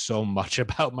heard so much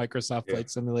about Microsoft Flight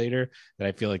Simulator that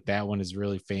I feel like that one is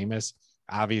really famous.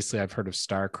 Obviously, I've heard of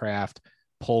StarCraft.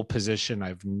 Pole Position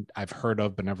I've heard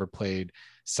of, but never played.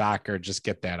 Soccer, just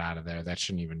get that out of there. That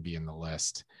shouldn't even be in the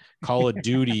list. Call of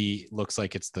Duty looks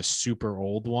like it's the super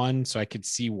old one, so I could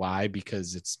see why,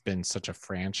 because it's been such a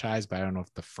franchise, but I don't know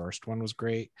if the first one was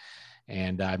great.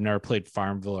 And I've never played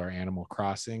Farmville or Animal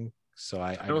Crossing, so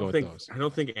I go with those. I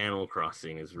don't think Animal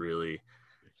Crossing is really.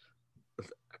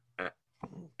 I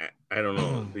don't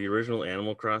know. The original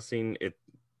Animal Crossing, it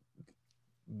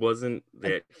wasn't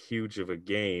that huge of a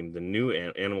game. The new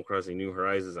Animal Crossing New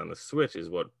Horizons on the Switch is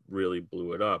what really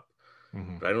blew it up.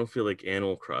 But I don't feel like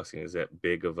Animal Crossing is that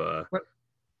big of a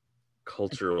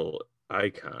cultural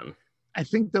icon. I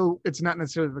think though it's not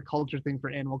necessarily the culture thing for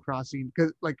Animal Crossing,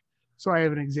 because so I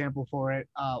have an example for it.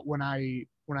 When I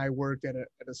worked at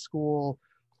a school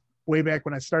way back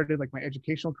when I started like my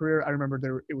educational career, I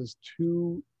remember it was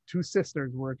two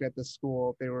sisters worked at the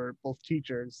school. They were both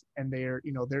teachers, and they're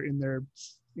in their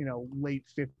late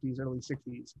 50s, early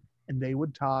 60s, and they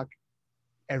would talk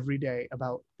every day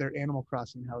about their Animal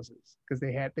Crossing houses because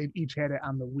they each had it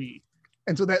on the Wii.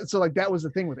 And so that was the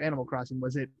thing with Animal Crossing,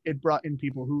 was it brought in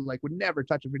people who like would never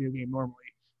touch a video game normally,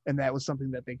 and that was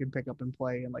something that they could pick up and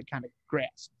play and like kind of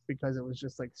grasp, because it was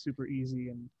just like super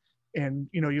easy, and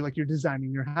you're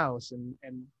designing your house and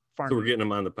farming. So we're getting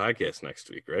them on the podcast next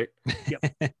week, right?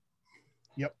 Yep.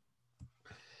 Yep.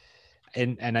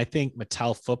 And I think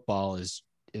Mattel Football is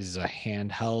a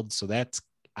handheld, so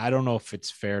I don't know if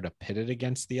it's fair to pit it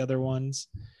against the other ones,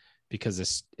 because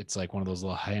it's like one of those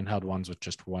little handheld ones with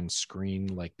just one screen,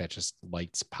 like that just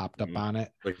lights popped up on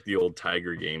it, like the old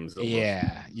Tiger games almost.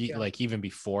 Yeah. Like even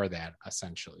before that,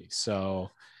 essentially. So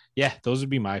yeah, those would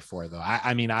be my 4 though.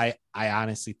 I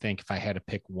honestly think if I had to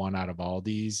pick one out of all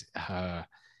these,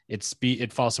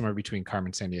 it falls somewhere between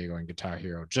Carmen Sandiego and Guitar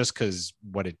Hero, just because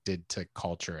what it did to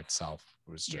culture itself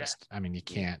was just, you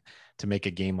can't, to make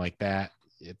a game like that,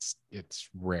 it's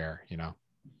rare,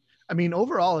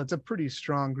 overall, it's a pretty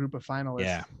strong group of finalists.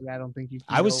 Yeah. I don't think you can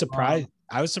I was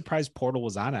surprised Portal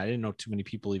was on it. I didn't know too many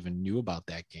people even knew about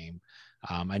that game.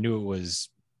 I knew it was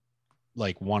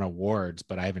like won awards,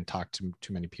 but I haven't talked to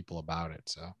too many people about it.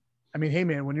 So hey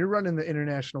man, when you're running the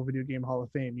International Video Game Hall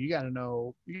of Fame, you gotta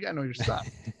know your stuff.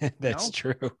 That's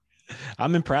true.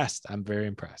 I'm impressed. I'm very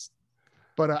impressed.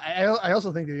 But I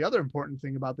also think the other important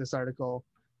thing about this article,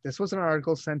 this was an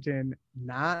article sent in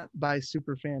not by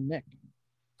superfan Nick.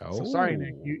 Oh. So sorry,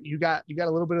 Nick. You got a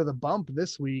little bit of the bump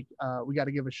this week. We got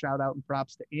to give a shout out and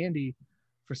props to Andy,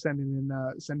 for sending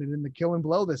in the kill and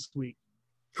blow this week.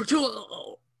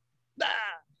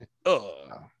 Oh.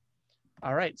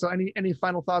 All right. So any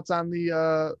final thoughts on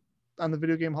the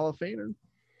Video Game Hall of Fame,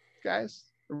 guys?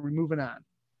 Or are we moving on?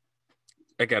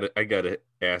 I gotta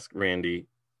ask Randy,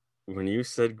 when you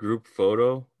said group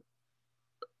photo,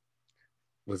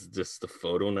 was just the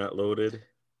photo not loaded?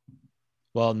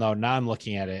 Well, no, now I'm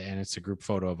looking at it and it's a group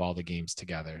photo of all the games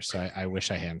together. So I wish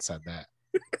I hadn't said that.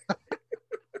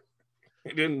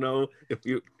 I didn't know if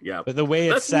you, yeah. But the way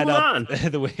it's set up,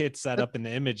 the way it's set up in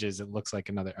the images, it looks like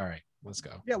another. All right, let's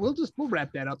go. Yeah, we'll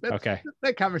wrap that up. Okay.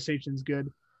 That conversation's good.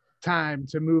 Time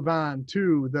to move on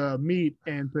to the meat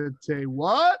and potato.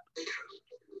 What?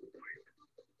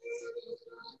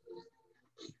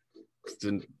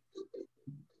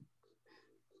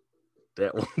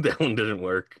 That one didn't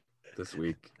work this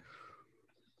week.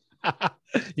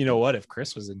 You know what? If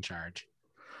Chris was in charge,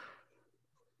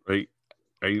 right?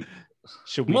 Are you?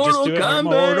 Should we just do it?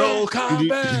 Mortal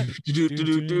Kombat.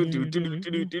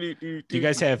 Do you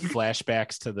guys have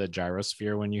flashbacks to the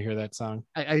Gyrosphere when you hear that song?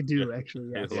 I do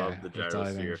actually. Yes. I love the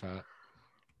Gyrosphere.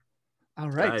 All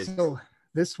right, guys, so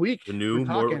this week the new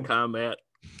Mortal Kombat.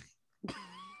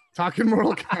 Talking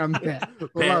Mortal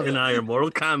Kombat. Pat and I are Mortal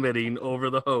Kombating over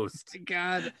the host.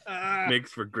 God,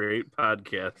 makes for great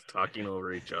podcasts talking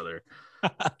over each other.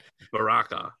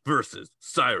 Baraka versus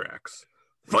Cyrax.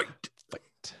 Fight.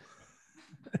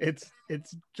 It's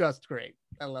just great.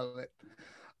 I love it.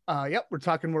 Yep, we're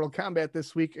talking Mortal Kombat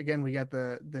this week. Again, we got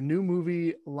the new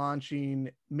movie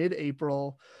launching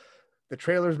mid-April. The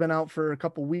trailer's been out for a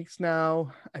couple weeks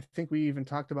now. I think we even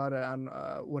talked about it on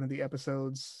one of the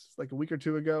episodes like a week or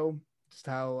two ago, just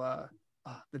how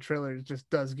the trailer just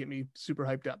does get me super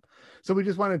hyped up. So we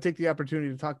just wanted to take the opportunity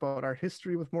to talk about our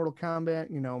history with Mortal Kombat,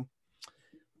 you know,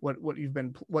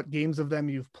 what games of them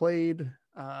you've played,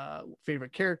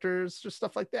 favorite characters, just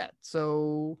stuff like that.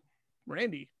 So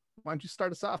Randy, why don't you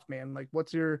start us off, man? Like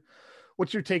what's your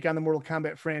take on the Mortal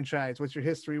Kombat franchise? What's your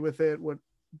history with it? What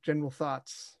general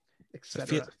thoughts?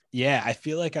 I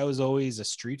feel like I was always a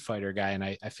Street Fighter guy, and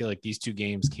I feel like these two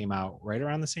games came out right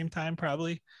around the same time,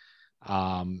 probably.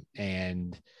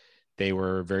 And they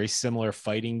were very similar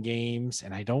fighting games,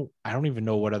 and I don't even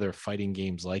know what other fighting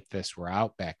games like this were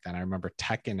out back then. I remember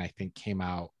Tekken, I think, came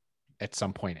out at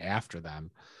some point after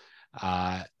them.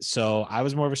 So I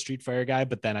was more of a Street Fighter guy,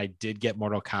 but then I did get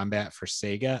Mortal Kombat for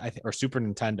Sega, or Super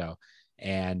Nintendo,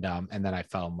 and then I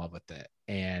fell in love with it.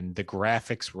 And the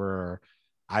graphics were,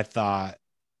 I thought,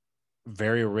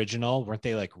 very original. Weren't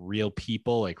they like real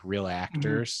people, like real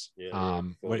actors? Yeah,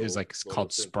 what is like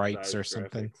called sprites or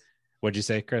something? Graphics. What'd you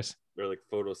say, Chris? They're like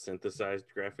photosynthesized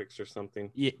graphics or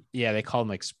something. Yeah, they call them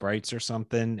like sprites or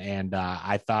something. And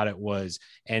I thought it was,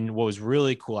 and what was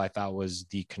really cool, I thought, was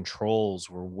the controls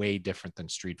were way different than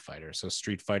Street Fighter. So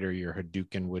Street Fighter, your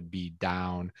Hadouken would be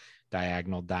down,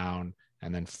 diagonal down,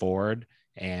 and then forward.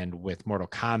 And with Mortal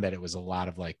Kombat, it was a lot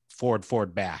of like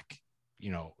forward, back,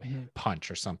 you know,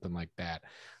 punch or something like that.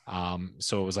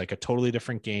 So it was like a totally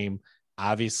different game,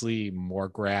 obviously more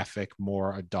graphic,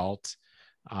 more adult.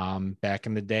 Back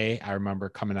in the day, I remember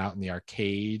coming out in the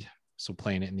arcade, so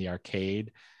playing it in the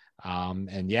arcade.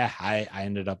 And yeah, I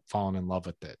ended up falling in love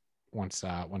with it once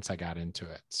I got into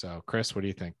it. So Chris, what do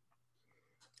you think?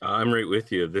 I'm right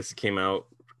with you. This came out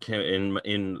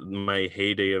in my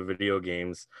heyday of video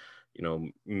games, you know,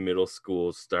 middle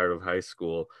school, start of high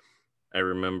school. I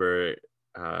remember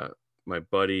my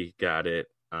buddy got it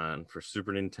for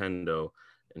Super Nintendo,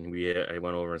 and I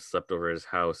went over and slept over at his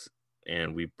house,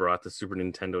 and we brought the Super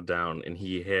Nintendo down, and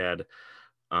he had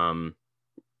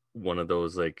one of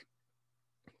those, like,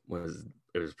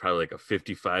 it was probably like a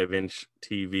 55-inch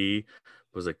TV. It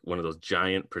was like one of those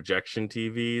giant projection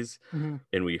TVs,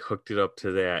 and we hooked it up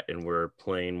to that, and we're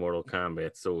playing Mortal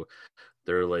Kombat. So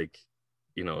they're like,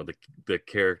 you know, the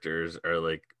characters are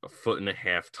like 1.5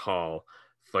 feet tall,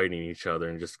 fighting each other,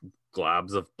 and just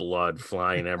globs of blood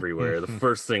flying everywhere. The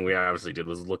first thing we obviously did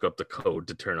was look up the code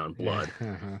to turn on blood,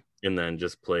 and then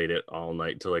just played it all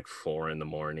night till like 4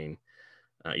 a.m.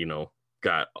 You know,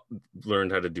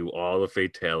 learned how to do all the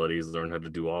fatalities, learned how to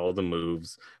do all the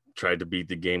moves, tried to beat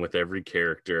the game with every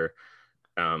character.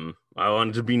 I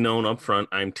wanted to be known up front,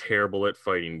 I'm terrible at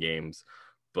fighting games,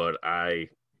 but I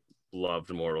loved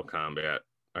Mortal Kombat.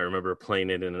 I remember playing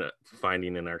it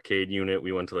finding an arcade unit.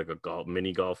 We went to like a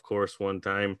mini golf course one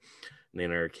time, and they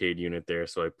had an arcade unit there.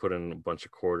 So I put in a bunch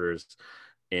of quarters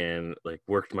and like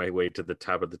worked my way to the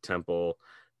top of the temple.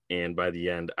 And by the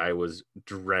end, I was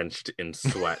drenched in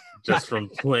sweat just from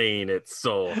playing it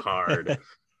so hard.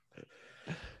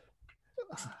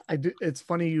 It's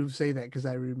funny you say that, because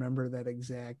I remember that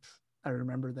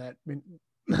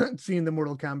seeing the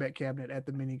Mortal Kombat cabinet at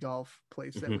the mini golf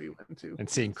place that we went to, and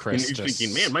seeing Chris and you're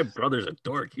thinking, man, my brother's a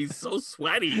dork. He's so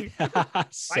sweaty. Why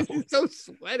is he so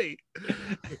sweaty?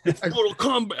 It's Mortal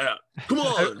Kombat. Come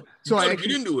on, so I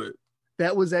get into it.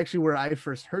 That was actually where I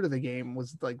first heard of the game,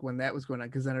 was like when that was going on,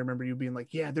 because then I remember you being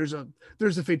like, yeah, there's a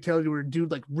fatality where a dude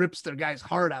like rips their guy's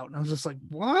heart out, and I was just like,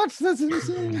 what? That's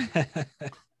insane.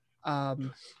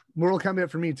 Mortal Kombat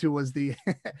for me too was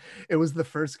it was the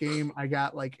first game I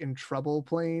got like in trouble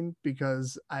playing,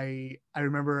 because I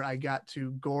remember I got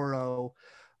to Goro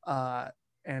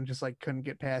and just like couldn't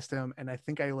get past him, and I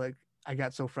think I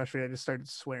got so frustrated I just started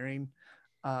swearing.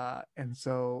 And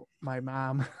so my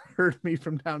mom heard me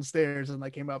from downstairs and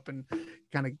like came up and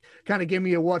kind of gave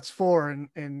me a what's for, and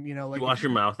you know, like, you wash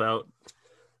your mouth out.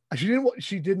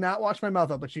 She did not wash my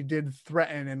mouth out, but she did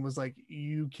threaten and was like,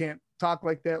 you can't talk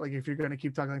like that. Like, if you're going to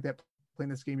keep talking like that playing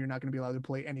this game, you're not going to be allowed to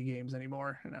play any games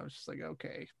anymore. And I was just like,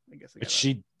 okay, I guess. But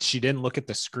she didn't look at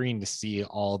the screen to see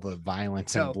all the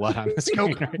violence and blood on the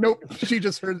screen. Nope, right? Nope. She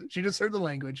just heard the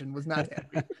language and was not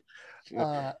happy.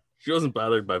 She wasn't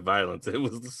bothered by violence. It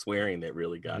was the swearing that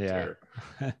really got to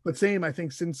her. But same, I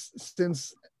think since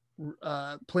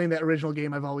playing that original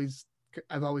game, I've always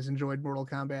enjoyed Mortal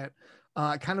Kombat.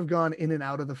 Kind of gone in and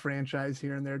out of the franchise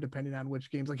here and there, depending on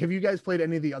which games. Like, have you guys played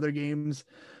any of the other games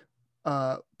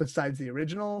besides the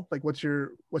original? Like, what's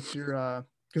your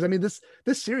because I mean, this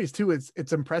series too,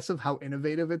 it's impressive how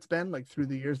innovative it's been, like, through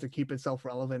the years, to keep itself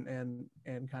relevant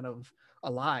and kind of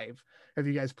alive. Have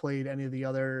you guys played any of the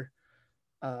other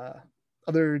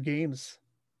games?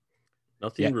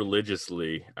 Nothing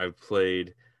religiously. I've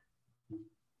played,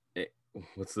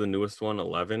 what's the newest one,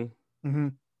 11? Mm-hmm.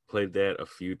 Played that a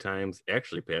few times.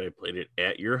 Actually, Pat, I played it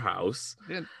at your house.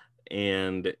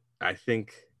 And I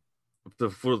think to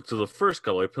the first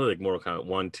couple, I played like Mortal Kombat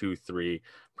 1, 2, 3,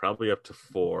 probably up to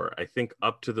 4. I think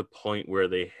up to the point where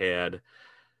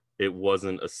it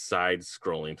wasn't a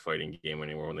side-scrolling fighting game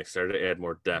anymore. When they started to add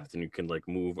more depth and you can like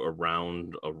move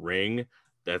around a ring,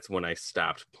 that's when I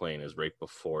stopped playing, is right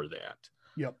before that.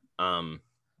 Yep.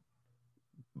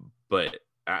 But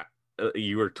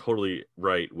you were totally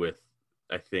right with,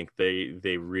 I think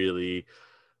they really,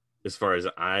 as far as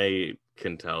I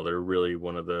can tell, they're really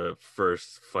one of the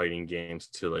first fighting games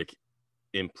to like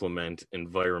implement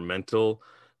environmental,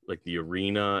 like the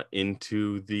arena,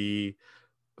 into the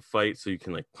fight, so you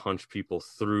can like punch people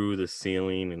through the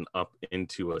ceiling and up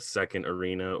into a second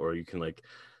arena, or you can like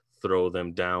throw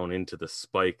them down into the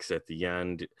spikes at the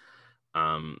end.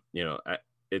 You know,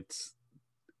 it's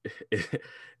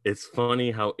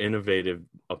funny how innovative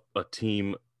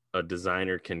a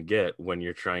designer can get when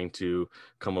you're trying to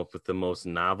come up with the most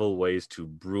novel ways to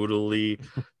brutally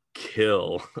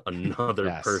kill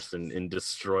another person and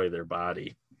destroy their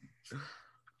body.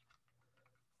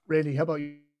 Randy, how about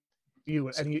you?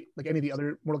 Any of the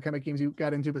other Mortal Kombat games you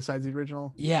got into besides the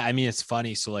original? Yeah, I mean, it's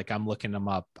funny. So like, I'm looking them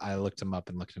up. I looked them up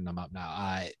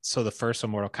now. So the first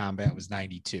one, Mortal Kombat, was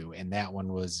 92, and that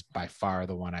one was by far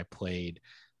the one I played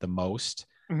the most.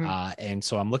 Mm-hmm. And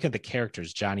so I'm looking at the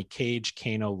characters: Johnny Cage,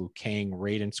 Kano, Liu Kang,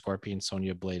 Raiden, Scorpion,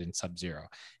 Sonya Blade, and Sub-Zero.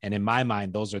 And in my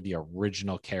mind, those are the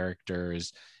original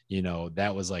characters. You know,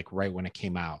 that was like right when it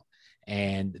came out.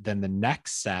 And then the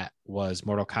next set was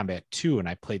Mortal Kombat 2, and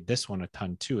I played this one a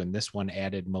ton too. And this one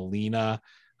added Mileena,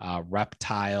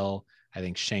 Reptile, I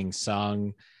think Shang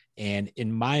Tsung. And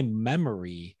in my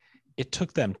memory, it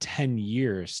took them 10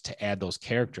 years to add those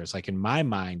characters. Like, in my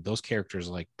mind, those characters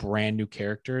are like brand new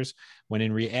characters, when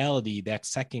in reality, that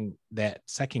second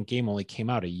game only came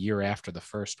out a year after the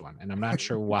first one. And I'm not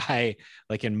sure why,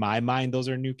 like, in my mind, those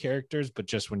are new characters, but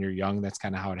just when you're young, that's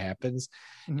kind of how it happens.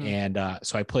 Mm-hmm. And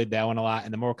so I played that one a lot.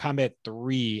 And the Mortal Kombat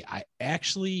 3, I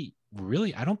actually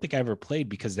I don't think I ever played,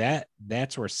 because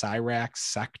that's where Cyrax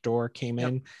Sector came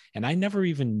in, and I never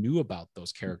even knew about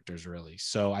those characters really.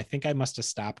 So I think I must have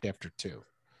stopped after 2.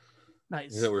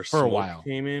 Nice. Is that where for Smoke a while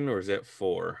came in, or is that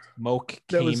 4? Smoke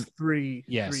that was 3.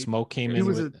 Yeah, 3. Smoke came he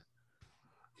in.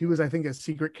 He was, I think, a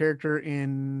secret character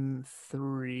in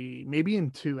 3, maybe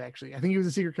in 2, actually. I think he was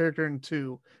a secret character in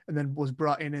 2, and then was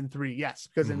brought in 3. Yes,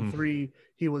 because in 3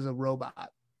 he was a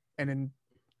robot, and in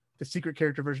the secret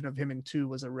character version of him in 2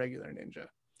 was a regular ninja.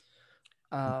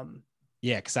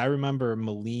 Yeah, because I remember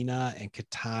Mileena and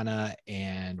Katana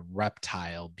and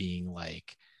Reptile being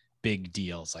like big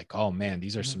deals. Like, oh man,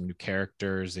 these are some new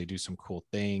characters. They do some cool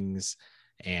things.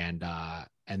 And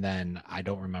then I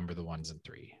don't remember the ones in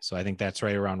 3. So I think that's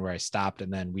right around where I stopped.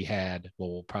 And then we had,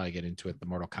 we'll probably get into it, the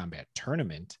Mortal Kombat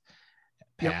tournament,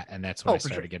 Pat, and that's when I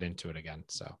started to get into it again.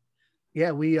 So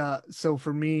yeah, so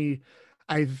for me,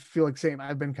 I feel like same.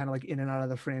 I've been kind of like in and out of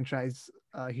the franchise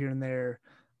here and there.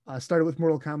 Started with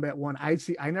Mortal Kombat 1.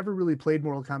 I never really played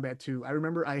Mortal Kombat 2. I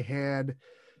remember I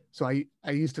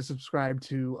used to subscribe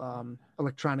to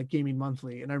Electronic Gaming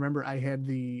Monthly, and I remember I had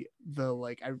the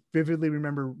I vividly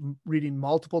remember reading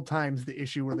multiple times the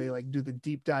issue where they like do the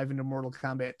deep dive into Mortal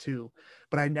Kombat 2,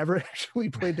 but I never actually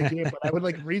played the game, but I would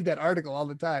like read that article all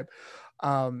the time.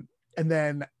 And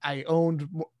then I owned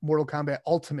Mortal Kombat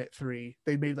Ultimate 3.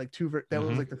 They made like that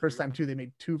was like the first time too they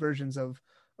made two versions of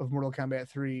Mortal Kombat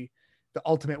 3. The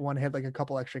Ultimate one had like a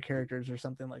couple extra characters or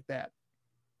something like that.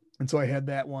 And so I had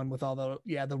that one with all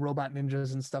the robot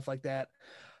ninjas and stuff like that.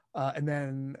 And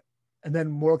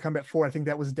then Mortal Kombat 4, I think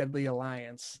that was Deadly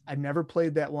Alliance. I never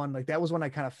played that one. Like that was when I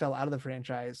kind of fell out of the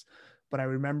franchise, but I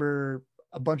remember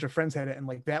a bunch of friends had it. And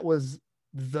like, that was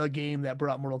the game that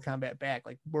brought Mortal Kombat back.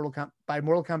 Like by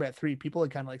Mortal Kombat 3, people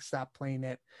had kind of like stopped playing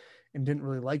it and didn't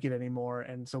really like it anymore.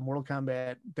 And so Mortal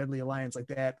Kombat Deadly Alliance, like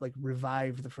that, like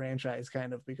revived the franchise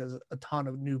kind of, because a ton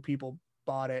of new people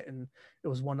bought it, and it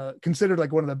was considered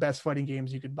like one of the best fighting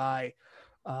games you could buy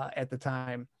at the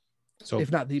time, so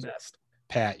if not the best.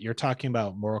 Pat, you're talking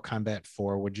about Mortal Kombat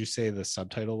 4. Would you say the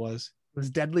subtitle was? It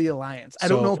was Deadly Alliance. I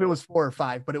don't know if it was 4 or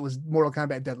 5, but it was Mortal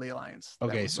Kombat Deadly Alliance.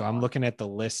 Okay, so I'm looking at the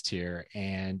list here,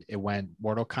 and it went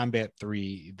Mortal Kombat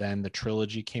 3, then the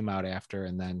trilogy came out after,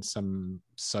 and then some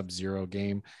Sub-Zero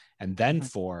game, and then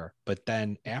 4. But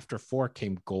then after 4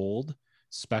 came Gold,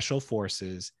 Special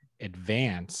Forces,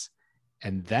 Advance,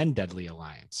 and then Deadly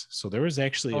Alliance. So there was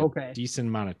actually a decent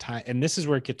amount of time. And this is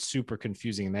where it gets super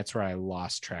confusing. And that's where I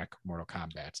lost track of Mortal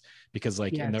Kombat, because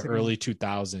like in the early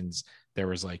 2000s, there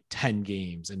was like 10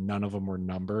 games and none of them were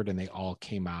numbered, and they all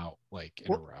came out like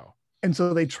in a row. And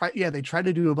so they tried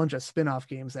to do a bunch of spin-off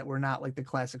games that were not like the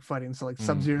classic fighting. So like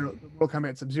Sub-Zero, Mortal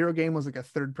Kombat Sub-Zero game was like a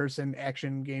third-person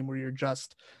action game where you're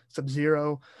just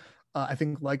Sub-Zero. I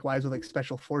think likewise with like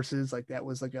Special Forces, like that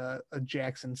was like a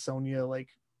Jackson Sonya like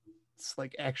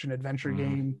action adventure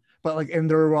game, but like, and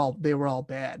they were all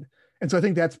bad. And so I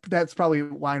think that's probably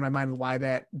why in my mind why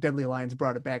that Deadly Alliance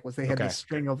brought it back, was they had this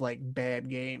string of like bad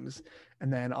games,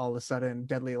 and then all of a sudden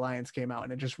Deadly Alliance came out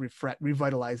and it just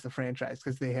revitalized the franchise,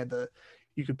 because they had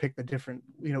you could pick the different,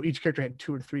 each character had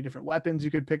 2 or 3 different weapons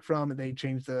you could pick from, and they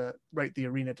changed the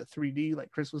arena to 3D like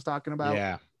Chris was talking about.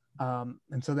 Yeah.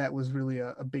 And so that was really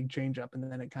a big change up, and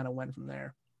then it kind of went from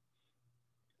there.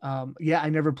 I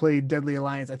never played Deadly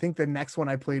Alliance. I think the next one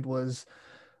I played was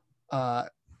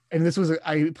and this was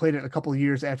I played it a couple of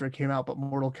years after it came out, but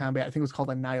Mortal Kombat, I think it was called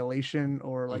Annihilation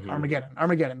or like Armageddon.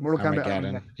 Mortal Kombat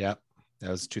Armageddon. Yep, that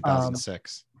was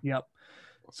 2006. Yep.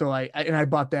 So I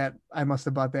bought that. I must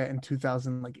have bought that in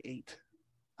 2008.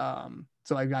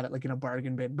 So I got it like in a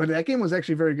bargain bin, but that game was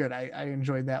actually very good. I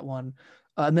enjoyed that one.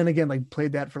 And then again, like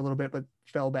played that for a little bit, but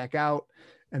fell back out.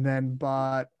 And then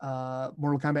bought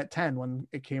Mortal Kombat 10 when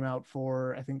it came out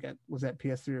for, I think it was at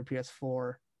PS3 or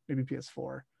PS4, maybe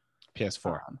PS4.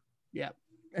 PS4. Yeah.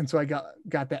 And so I got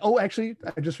that. Oh, actually,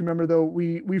 I just remember though,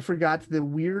 we forgot the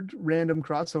weird random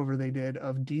crossover they did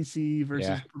of DC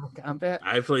versus Mortal Kombat.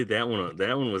 I played that one.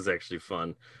 That one was actually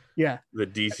fun. Yeah. The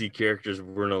DC characters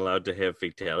weren't allowed to have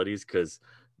fatalities because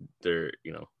they're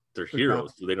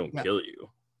heroes, so they don't kill you.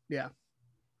 Yeah.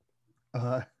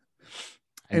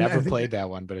 I never played that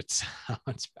one, but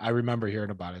I remember hearing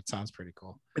about it. It sounds pretty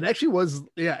cool. It actually was,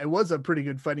 it was a pretty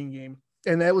good fighting game.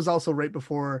 And that was also right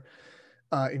before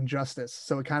Injustice.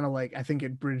 So it kind of like, I think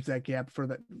it bridged that gap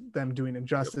for them doing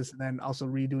Injustice and then also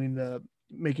redoing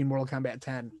making Mortal Kombat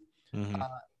 10. Mm-hmm.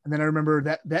 And then I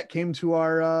remember that came to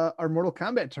our Mortal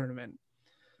Kombat tournament.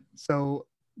 So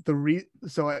the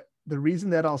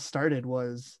reason that all started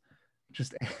was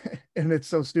just, and it's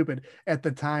so stupid at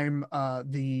the time,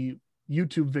 the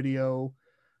YouTube video,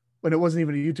 when it wasn't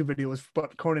even a YouTube video, it was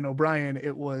Conan O'Brien.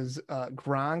 It was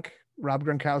Gronk, Rob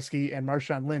Gronkowski, and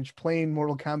Marshawn Lynch playing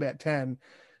Mortal Kombat 10,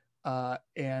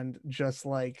 and just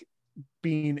like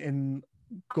being in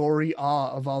gory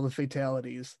awe of all the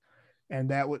fatalities. And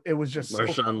it was just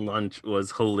Marshawn Lynch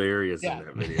was hilarious in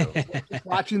that video.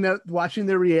 watching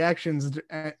their reactions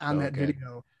on that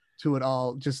video to it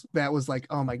all, just that was like,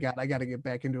 oh my god, I got to get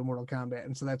back into Mortal Kombat.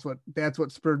 And so that's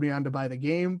what spurred me on to buy the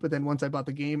game. But then once I bought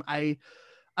the game, I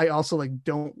also like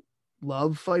don't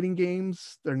love fighting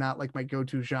games. They're not like my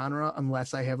go-to genre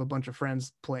unless I have a bunch of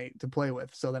friends to play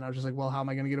with. So then I was just like, well, how am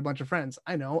I going to get a bunch of friends?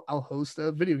 I know, I'll host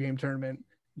a video game tournament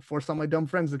and force all my dumb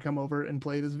friends to come over and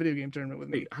play this video game tournament with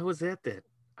me. I was at that.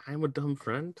 I'm a dumb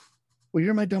friend. Well,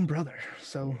 you're my dumb brother.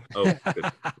 So good.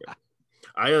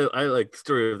 I like the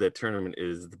story of that tournament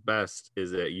is the best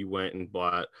is that you went and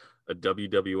bought a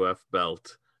WWF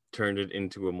belt, turned it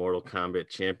into a Mortal Kombat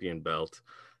champion belt,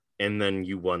 and then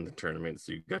you won the tournament.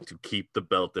 So you got to keep the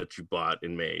belt that you bought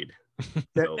and made.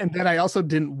 And that I also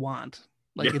didn't want.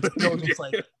 Like it's still just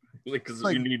like because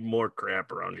you need more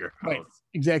crap around your house. Right,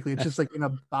 exactly. It's just like in a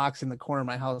box in the corner of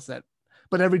my house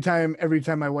but every time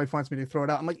my wife wants me to throw it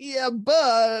out, I'm like, yeah,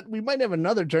 but we might have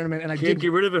another tournament. And I can't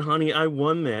get rid of it, honey. I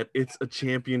won that. It's a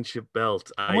championship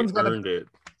belt. I earned it.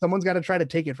 Someone's got to try to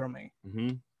take it from me.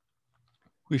 Mm-hmm.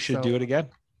 We should do it again.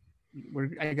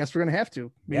 I guess we're going to have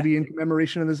to. Maybe in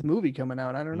commemoration of this movie coming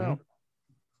out. I don't know.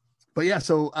 But yeah,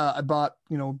 so I bought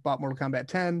Mortal Kombat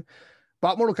 10.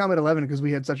 Bought Mortal Kombat 11 because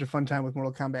we had such a fun time with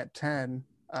Mortal Kombat 10.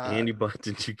 And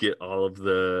did you get all of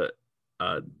the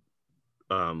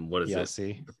what is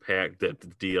DLC? It? The pack the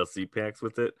DLC packs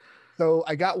with it. So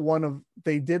I got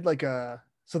they did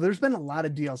so there's been a lot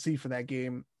of DLC for that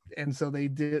game. And so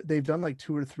they've done like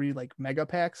 2 or 3 like mega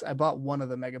packs. I bought one of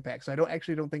the mega packs. So I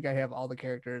don't think I have all the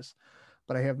characters,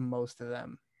 but I have most of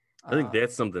them. I think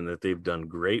that's something that they've done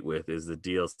great with is the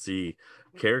DLC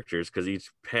characters, because each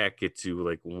pack gets you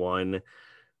like one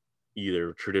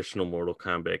either traditional Mortal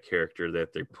Kombat character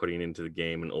that they're putting into the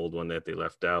game, an old one that they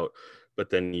left out, but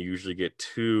then you usually get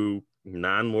 2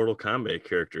 non-Mortal Kombat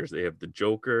characters. They have the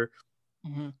Joker,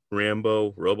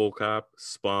 Rambo, RoboCop,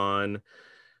 Spawn,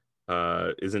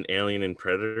 isn't Alien and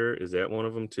Predator, is that one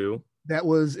of them too? That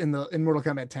was in Mortal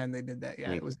Kombat 10 they did that.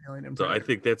 Yeah, it was Alien and Predator. So I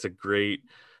think that's a great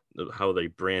how they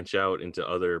branch out into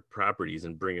other properties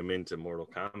and bring them into Mortal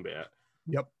Kombat.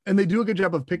 Yep. And they do a good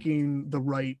job of picking the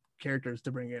right characters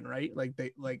to bring in, right?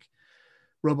 Like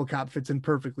RoboCop fits in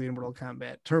perfectly in Mortal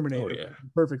Kombat. Terminator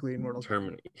perfectly in Mortal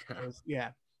Kombat.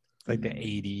 Yeah. Like the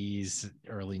 80s,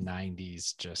 early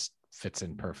 90s just fits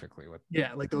in perfectly with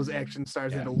like those action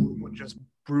stars that would just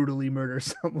brutally murder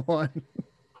someone.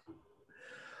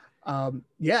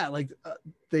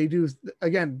 They do.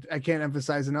 Again, I can't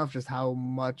emphasize enough just how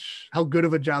good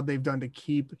of a job they've done to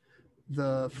keep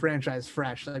the franchise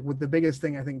fresh. Like with the biggest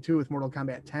thing I think too with Mortal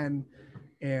Kombat 10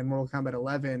 and Mortal Kombat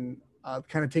 11,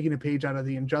 kind of taking a page out of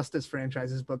the Injustice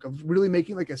franchise's book of really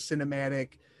making like a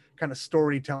cinematic kind of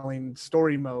storytelling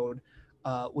story mode,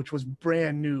 which was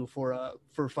brand new for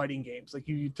fighting games. Like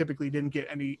you typically didn't get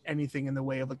anything in the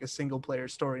way of like a single player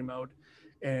story mode.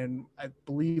 And I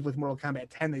believe with Mortal Kombat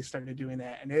 10, they started doing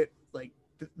that. And it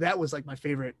that was like my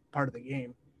favorite part of the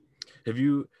game. Have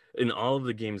you, in all of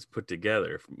the games put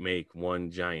together, make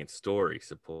one giant story,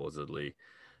 supposedly?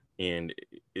 And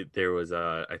there was,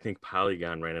 I think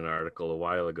Polygon ran an article a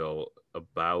while ago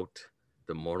about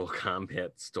the Mortal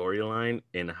Kombat storyline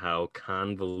and how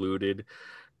convoluted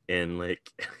and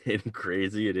and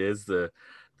crazy it is. The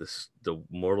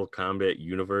Mortal Kombat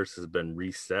universe has been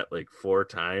reset like 4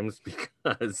 times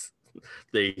because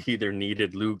they either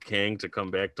needed Liu Kang to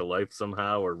come back to life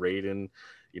somehow, or Raiden,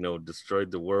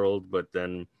 destroyed the world, but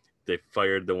then they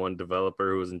fired the one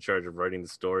developer who was in charge of writing the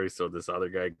story. So this other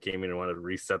guy came in and wanted to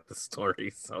reset the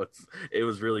story. So it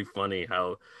was really funny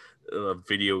how a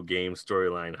video game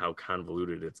storyline, how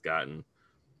convoluted it's gotten.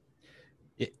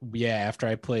 After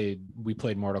we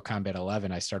played Mortal Kombat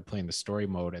 11, I started playing the story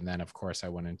mode, and then of course I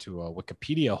went into a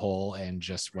Wikipedia hole and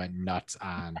just went nuts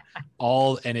on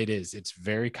and it's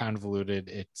very convoluted.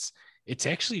 It's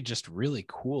actually just really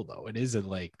cool though. It is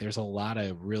there's a lot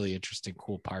of really interesting,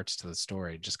 cool parts to the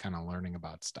story, just kind of learning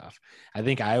about stuff. I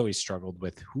think I always struggled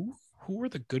with who are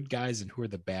the good guys and who are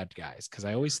the bad guys, because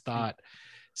I always thought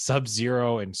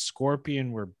Sub-Zero and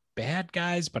Scorpion were bad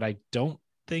guys, but I don't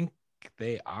think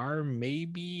they are.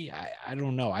 Maybe I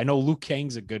don't know. I know Liu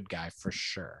Kang's a good guy for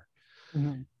sure.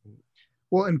 Mm-hmm.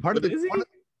 Well, and part of the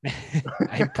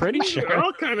I'm pretty sure they're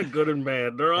all kind of good and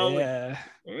bad. They're all I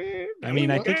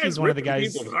mean, I think he's one of the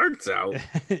guys people's hearts out.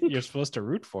 You're supposed to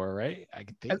root for, right? I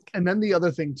think. And then the other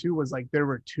thing too was there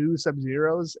were 2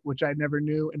 Sub-Zeros, which I never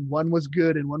knew, and one was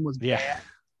good and one was bad.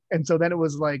 And so then it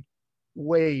was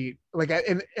wait,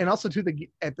 and also too,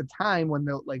 at the time when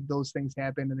those things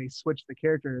happened and they switched the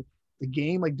character, the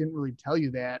game didn't really tell you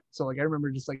that. So I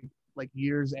remember just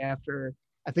years after,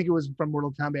 I think it was from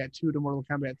Mortal Kombat 2 to Mortal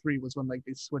Kombat 3 was when they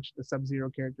switched the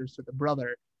Sub-Zero characters to the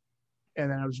brother.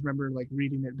 And then I just remember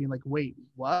reading it being wait,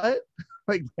 what?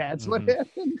 That's what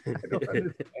happened? I don't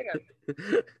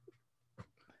understand.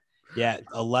 Yeah,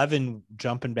 11,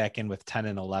 jumping back in with 10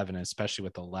 and 11, especially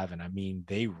with 11. I mean,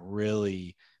 they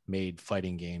really made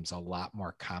fighting games a lot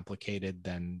more complicated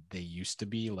than they used to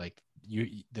be.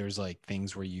 There's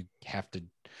things where you have to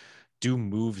do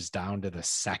moves down to the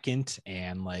second,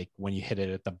 and when you hit it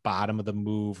at the bottom of the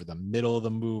move or the middle of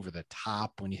the move or the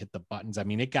top when you hit the buttons, I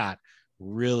mean, it got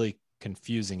really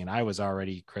confusing. And I was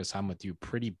already, Chris, I'm with you,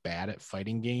 pretty bad at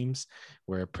fighting games,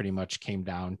 where it pretty much came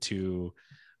down to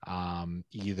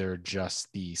either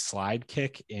just the slide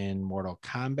kick in Mortal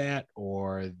Kombat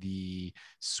or the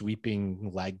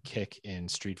sweeping leg kick in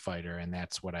Street Fighter, and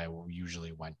that's what I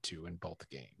usually went to in both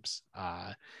games.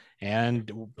 And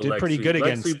did pretty good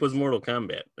against. Leg sweep was Mortal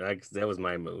Kombat. That was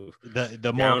my move.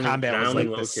 The Mortal Kombat was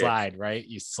like the slide, right?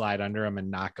 You slide under them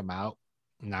and knock them out.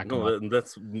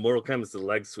 That's Mortal Kombat's the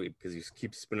leg sweep because you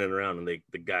keep spinning around and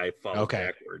the guy falls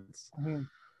backwards. Mm-hmm.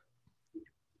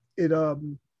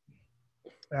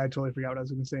 I totally forgot what I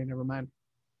was going to say. Never mind.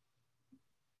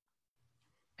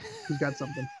 Who's got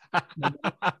something?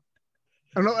 I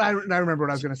remember what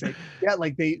I was going to say. Yeah,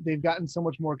 like they've gotten so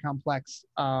much more complex.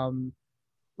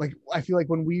 Like I feel like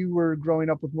when we were growing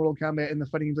up with Mortal Kombat and the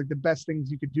fighting games, like the best things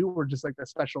you could do were just like the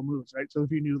special moves, right? So if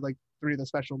you knew like 3 of the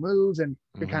special moves and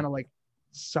you kind of like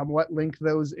somewhat link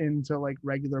those into like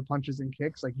regular punches and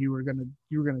kicks, like you were gonna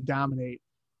dominate.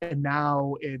 And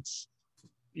now it's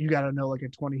you got to know like a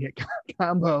 20 hit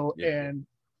combo and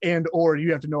or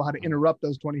you have to know how to interrupt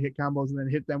those 20 hit combos and then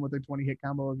hit them with a 20 hit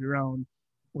combo of your own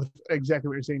with exactly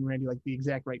what you're saying, Randy, like the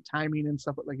exact right timing and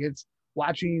stuff. Like it's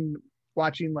watching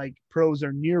like pros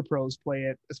or near pros play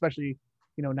it, especially,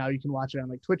 you know, now you can watch it on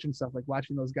like Twitch and stuff. Like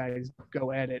watching those guys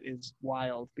go at it is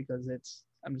wild because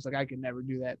I'm just like, I could never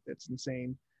do that. That's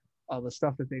insane. All the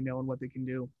stuff that they know and what they can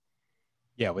do.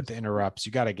 Yeah. With the interrupts,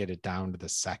 you got to get it down to the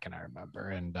second, I remember.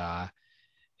 And,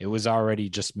 it was already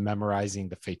just memorizing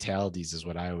the fatalities is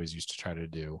what I always used to try to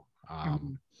do.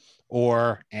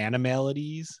 Or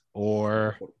animalities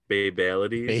or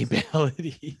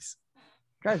babalities.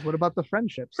 Guys, what about the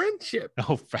friendships? Friendship.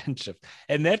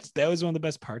 And that was one of the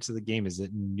best parts of the game is it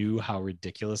knew how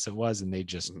ridiculous it was and they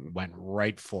just went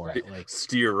right for it. Like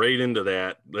steer right into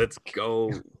that. Let's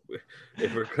go.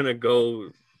 If we're gonna go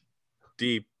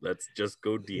deep, let's just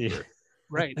go deeper. Yeah.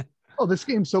 Right. Oh, this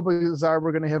game's so bizarre.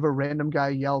 We're gonna have a random guy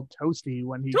yell "Toasty"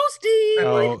 when he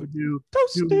Toasty.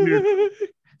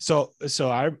 So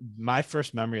my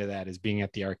first memory of that is being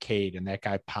at the arcade and that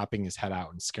guy popping his head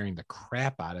out and scaring the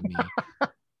crap out of me.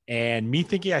 And me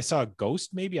thinking I saw a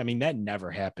ghost, maybe. I mean, that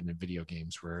never happened in video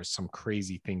games where some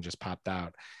crazy thing just popped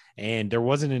out. And there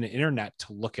wasn't an internet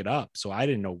to look it up. So I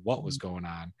didn't know what was going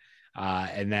on.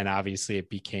 And then obviously it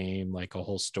became like a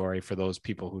whole story for those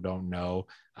people who don't know.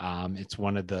 It's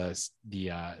one of the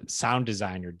sound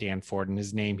designer, Dan Ford, and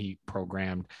his name, he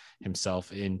programmed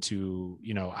himself into,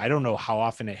 you know, I don't know how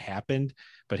often it happened,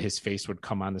 but his face would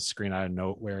come on the screen out of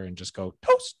nowhere and just go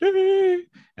 "Toasty"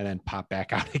 and then pop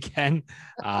back out again.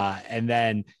 And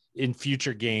then in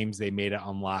future games, they made it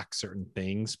unlock certain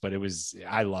things, but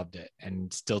I loved it.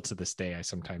 And still to this day, I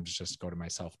sometimes just go to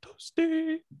myself,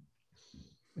 "Toasty."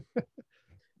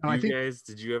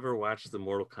 Did you ever watch the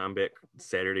Mortal Kombat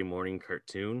Saturday morning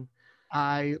cartoon?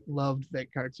 I loved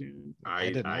that cartoon.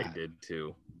 I did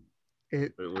too.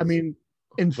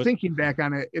 Thinking back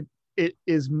on it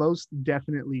is most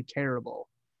definitely terrible.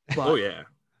 But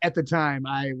at the time,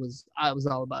 I was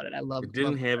all about it. I loved it. It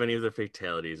didn't have any of the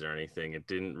fatalities or anything. It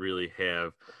didn't really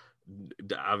have,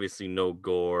 obviously, no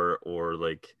gore or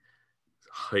like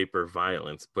hyper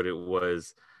violence, but it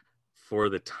was, for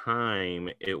the time,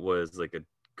 it was like a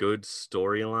good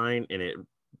storyline, and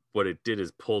what it did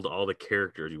is pulled all the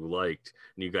characters you liked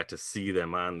and you got to see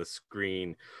them on the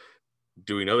screen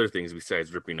doing other things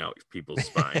besides ripping out people's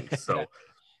spines. So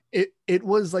it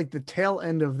was like the tail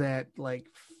end of that like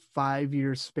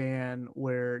 5-year span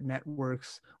where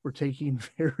networks were taking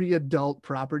very adult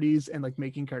properties and like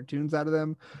making cartoons out of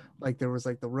them. Like there was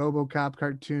like the RoboCop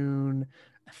cartoon.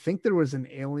 I think there was an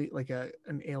alien, like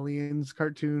an aliens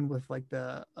cartoon with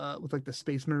the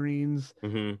Space Marines,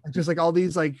 just like all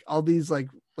these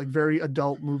very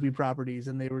adult movie properties,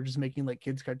 and they were just making like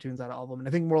kids cartoons out of all of them. And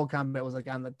I think Mortal Kombat was like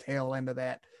on the tail end of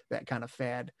that kind of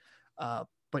fad.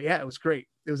 But yeah, it was great.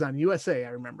 It was on USA, I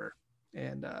remember,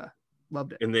 and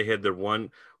loved it. And they had their one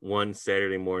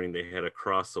Saturday morning, they had a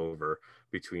crossover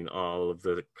between all of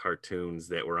the cartoons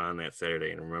that were on that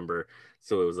Saturday. And remember,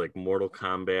 so it was like Mortal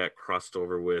Kombat crossed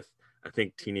over with, I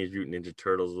think Teenage Mutant Ninja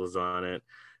Turtles was on it.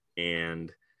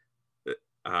 And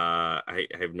I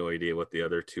have no idea what the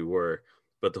other two were,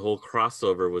 but the whole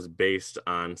crossover was based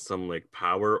on some like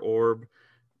power orb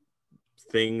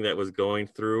thing that was going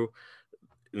through,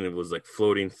 and it was like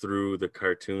floating through the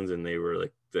cartoons, and they were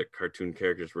like, the cartoon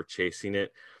characters were chasing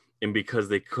it. And because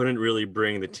they couldn't really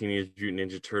bring the Teenage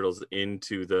Mutant Ninja Turtles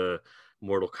into the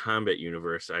Mortal Kombat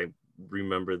universe, I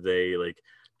remember they like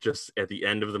just at the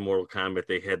end of the Mortal Kombat,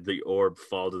 they had the orb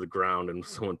fall to the ground and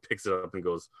someone picks it up and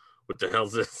goes, "What the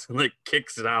hell's this?" and like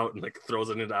kicks it out and like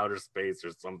throws it into outer space or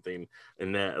something.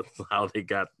 And that's how they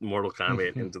got Mortal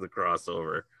Kombat into the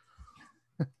crossover.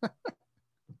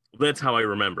 That's how I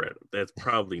remember it. That's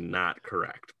probably not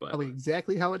correct, but Probably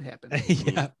exactly how it happened.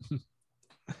 Yeah.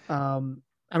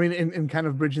 I mean, in kind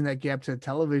of bridging that gap to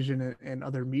television and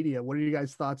other media, what are you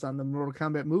guys' thoughts on the Mortal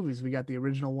Kombat movies? We got the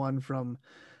original one from,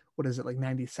 what is it, like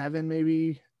 97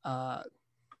 maybe? So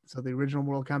the original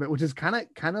Mortal Kombat, which is kind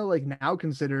of like now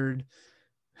considered,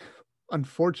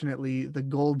 unfortunately, the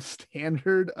gold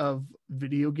standard of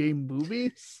video game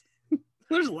movies.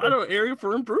 There's a lot of area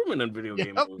for improvement in video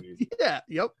game movies. Yeah,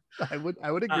 yep. I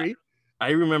would agree.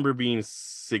 I remember being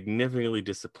significantly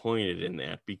disappointed in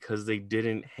that because they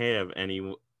didn't have any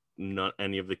of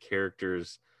the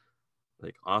characters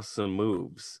like awesome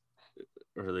moves,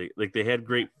 or they had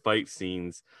great fight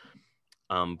scenes,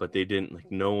 but they didn't,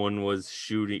 like, no one was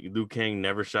shooting. Liu Kang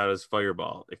never shot his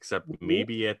fireball except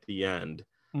maybe at the end.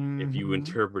 If you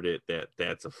interpret it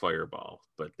that's a fireball,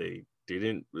 but they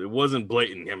didn't. It wasn't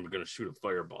blatant. I'm going to shoot a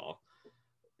fireball.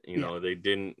 You know, they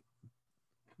didn't.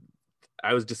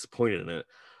 I was disappointed in it,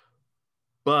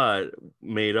 but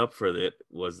made up for it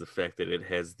was the fact that it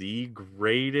has the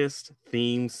greatest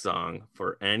theme song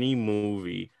for any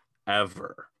movie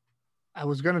ever. I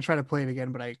was going to try to play it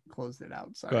again, but I closed it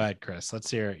out. Sorry. Go ahead, Chris. Let's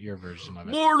hear your version of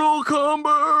it. Mortal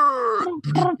Kombat!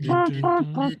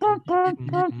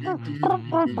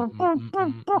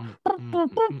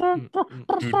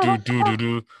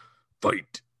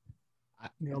 Fight.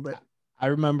 Nailed it. I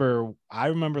remember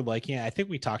liking it. I think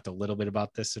we talked a little bit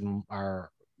about this in our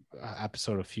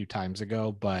episode a few times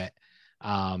ago, but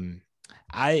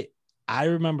I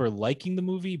remember liking the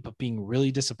movie, but being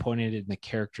really disappointed in the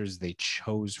characters they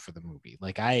chose for the movie.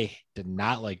 Like, I did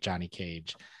not like Johnny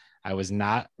Cage. I was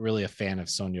not really a fan of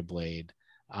Sonya Blade.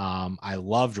 I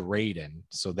loved Raiden,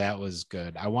 so that was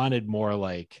good. I wanted more,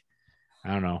 like, I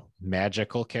don't know,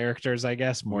 magical characters, I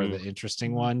guess, more of the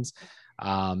interesting ones.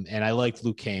 And I liked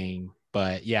Liu Kang.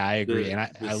 But yeah, I agree. And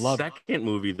I love the second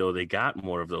movie, though. They got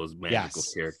more of those magical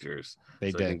characters.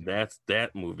 They did. I think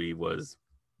that movie was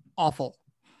awful,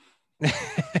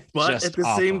 but at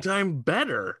the same time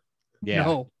better.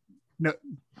 Yeah.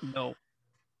 No.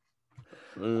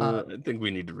 I think we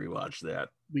need to rewatch that.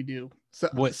 We do.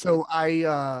 So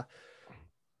I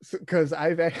because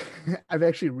I've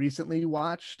actually recently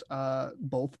watched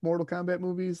both Mortal Kombat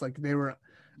movies. Like, they were,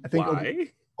 I think.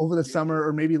 Why? Over the summer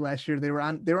or maybe last year, they were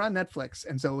on Netflix,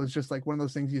 and so it was just like one of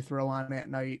those things you throw on at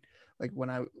night, like when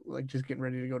I like just getting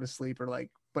ready to go to sleep, or like,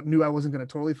 but knew I wasn't going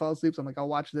to totally fall asleep, so I'm like, I'll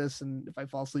watch this, and if I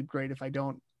fall asleep, great. If I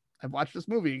don't, I've watched this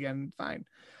movie again, fine.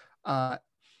 And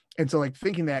so, like,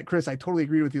 thinking that, Chris, I totally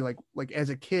agree with you. Like as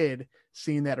a kid,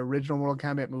 seeing that original Mortal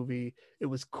Kombat movie, it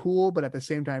was cool, but at the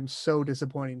same time so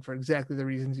disappointing for exactly the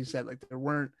reasons you said. Like, there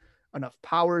weren't enough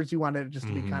powers. You wanted it just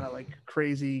to be kind of like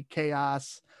crazy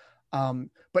chaos.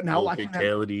 But now watching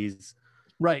fatalities,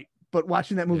 right? But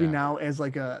watching that movie now as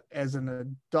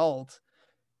an adult,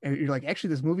 and you're like, actually,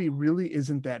 this movie really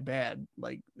isn't that bad.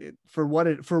 Like, for what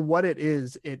it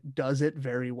is, it does it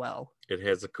very well. It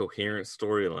has a coherent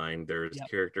storyline. There's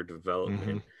character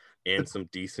development and some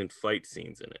decent fight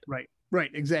scenes in it.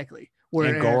 Right, exactly.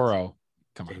 And Goro,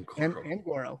 come on, and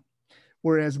Goro.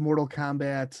 Whereas Mortal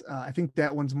Kombat, I think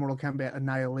that one's Mortal Kombat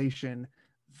Annihilation.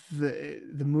 The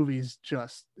movie's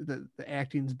just the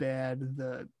acting's bad,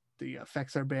 the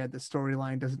effects are bad, the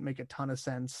storyline doesn't make a ton of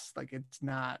sense. Like, it's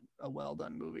not a well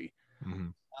done movie.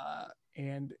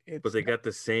 And it's, but they got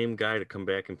the same guy to come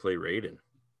back and play Raiden.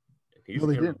 He's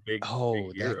a big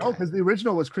because the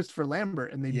original was Christopher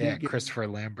Lambert, and they did get Christopher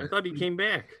Lambert. I thought he came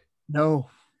back. No,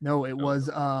 it was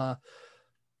it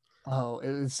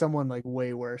was someone like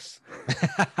way worse.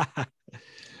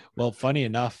 Well, funny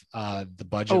enough, the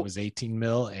budget was 18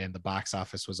 mil and the box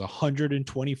office was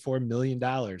 $124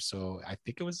 million. So I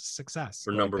think it was a success.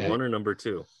 For number one or number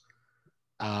two?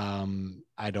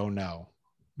 I don't know.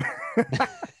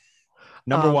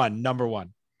 Number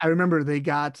one. I remember they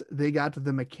got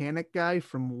the mechanic guy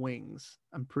from Wings.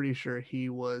 I'm pretty sure he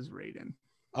was Raiden.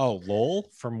 Oh, Lowell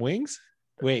from Wings?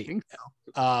 Wait, I think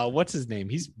so. What's his name?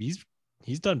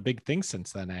 He's done big things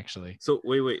since then, actually. So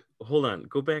wait, hold on.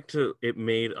 Go back to, it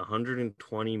made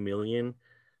 120 million.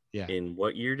 Yeah. In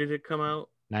what year did it come out?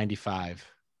 95.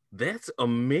 That's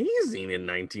amazing in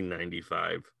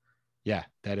 1995. Yeah,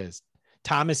 that is.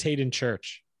 Thomas Hayden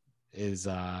Church was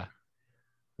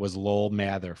Lowell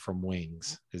Mather from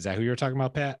Wings. Is that who you're talking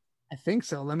about, Pat? I think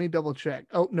so. Let me double check.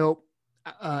 Oh, no.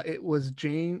 It was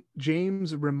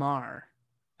James Remar.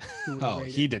 Oh,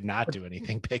 he did not do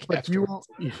anything big. But you'll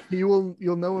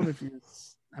know him if you.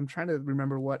 I'm trying to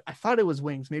remember what I thought it was.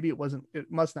 Wings. Maybe it wasn't.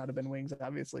 It must not have been Wings.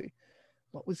 Obviously,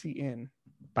 what was he in?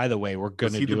 By the way, we're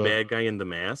gonna do the bad guy in The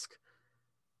Mask.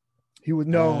 He was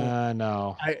no.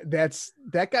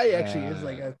 That guy actually is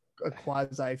like a a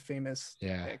quasi famous.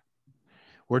 Yeah. Pick.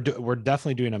 We're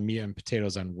definitely doing a meat and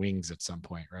potatoes on wings at some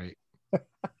point, right?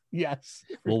 Yes.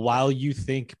 Well, while you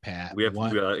think, Pat, we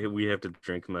have to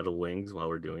drink metal wings while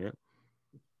we're doing it.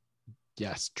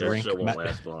 Yes, drink. That show won't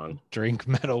last long. Drink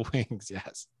metal wings.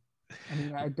 Yes. I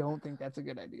mean, I don't think that's a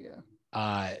good idea.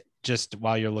 Just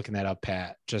while you're looking that up,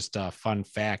 Pat, just a fun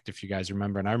fact, if you guys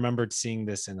remember, and I remembered seeing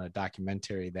this in a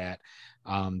documentary, that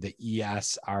the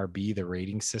ESRB, the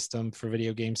rating system for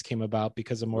video games, came about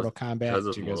because of Mortal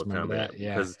Kombat. Do you guys remember that?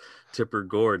 Yeah. Because Tipper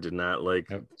Gore did not like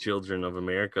children of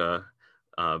America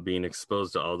being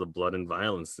exposed to all the blood and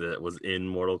violence that was in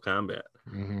Mortal Kombat.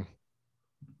 Mm-hmm.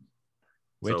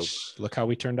 Which, look how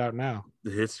we turned out now.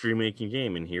 The history-making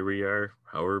game, and here we are,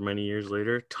 however many years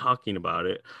later, talking about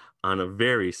it on a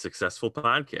very successful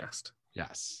podcast.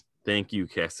 Yes. Thank you,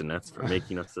 Castanets, for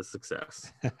making us a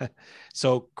success.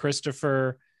 So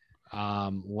Christopher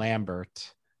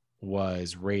Lambert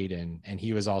was Raiden, and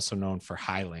he was also known for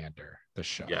Highlander, the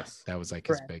show. Yes. That was like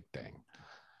his big thing.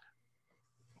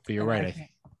 But you're right.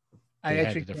 I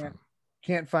actually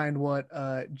can't find what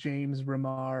James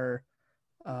Remar,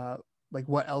 like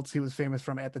what else he was famous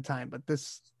from at the time, but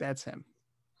that's him.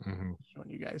 Mm-hmm. Showing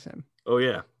you guys him. Oh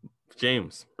yeah,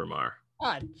 James Remar.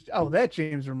 That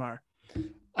James Remar.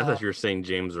 I thought you were saying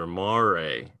James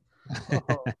Remar.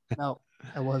 No,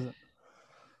 I wasn't.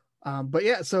 But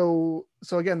yeah, so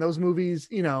again, those movies,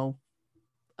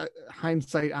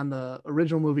 hindsight on the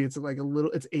original movie, it's like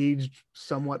it's aged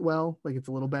somewhat well. Like it's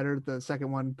a little better. The second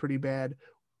one, pretty bad.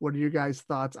 What are your guys'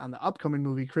 thoughts on the upcoming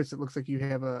movie? Chris, it looks like you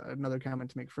have another comment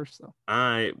to make first, though.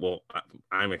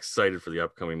 I'm excited for the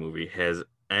upcoming movie. Has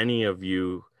either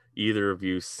of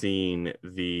you seen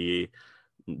the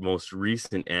most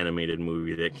recent animated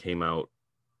movie that came out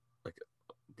like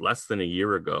less than a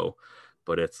year ago?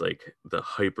 But it's like the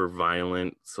hyper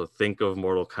violent. So think of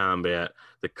Mortal Kombat,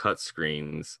 the cut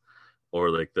screens, or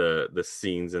like the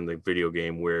scenes in the video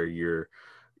game where you're,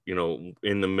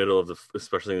 in the middle of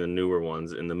especially in the newer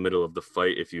ones, in the middle of the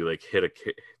fight, if you like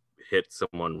hit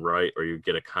someone right, or you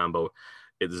get a combo,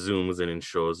 it zooms in and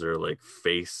shows their like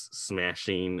face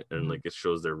smashing, and like it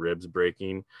shows their ribs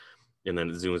breaking, and then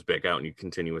it zooms back out and you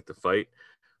continue with the fight.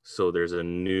 So there's a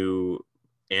new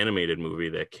animated movie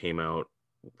that came out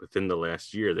within the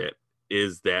last year that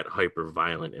is that hyper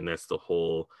violent, and that's the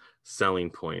whole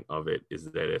selling point of it,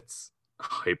 is that it's a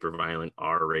hyper violent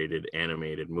R-rated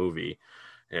animated movie.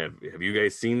 Have you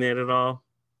guys seen that at all?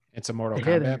 It's a Mortal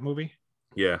Kombat movie?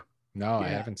 Yeah. No, I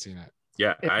haven't seen it.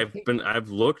 Yeah, I've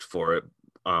looked for it.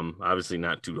 Obviously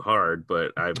not too hard,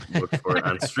 but I've looked for it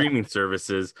on streaming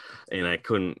services, and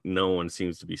no one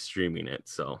seems to be streaming it.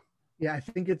 So yeah, I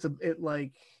think if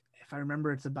I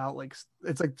remember, it's about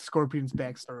it's like Scorpion's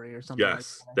backstory or something.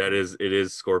 Yes, like that. It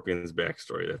is Scorpion's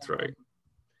backstory. That's right.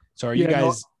 So are you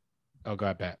guys? Oh, go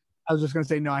ahead, Pat. I was just gonna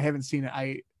say, no, I haven't seen it.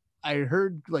 I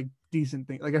heard like decent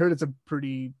things. Like I heard it's a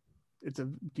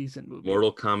decent movie.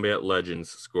 Mortal Kombat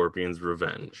Legends: Scorpion's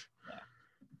Revenge. Yeah.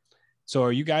 So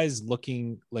are you guys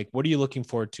looking, like, what are you looking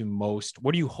forward to most?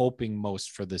 What are you hoping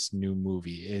most for this new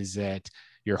movie? Is it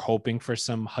you're hoping for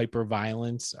some hyper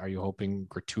violence? Are you hoping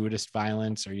gratuitous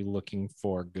violence? Are you looking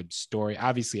for good story?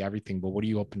 Obviously everything, but what are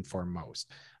you hoping for most?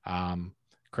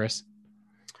 Chris?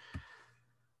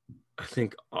 I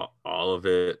think all of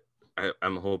it.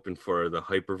 I'm hoping for the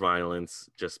hyper violence,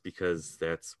 just because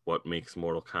that's what makes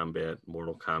Mortal Kombat,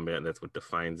 and that's what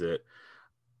defines it.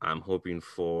 I'm hoping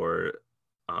for,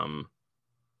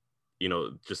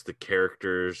 just the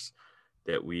characters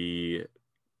that we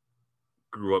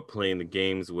grew up playing the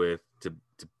games with to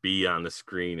be on the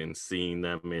screen and seeing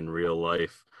them in real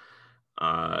life.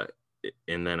 And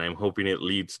then I'm hoping it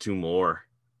leads to more.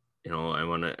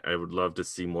 I would love to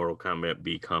see Mortal Kombat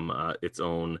become its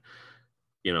own.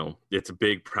 It's a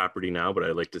big property now, but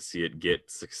I'd like to see it get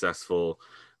successful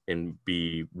and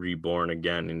be reborn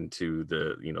again into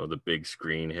the big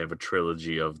screen, have a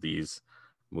trilogy of these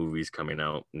movies coming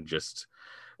out. And just,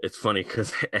 it's funny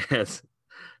because as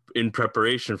in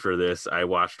preparation for this, I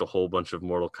watched a whole bunch of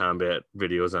Mortal Kombat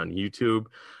videos on YouTube,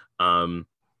 and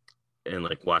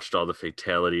like watched all the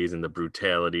fatalities and the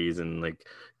brutalities and like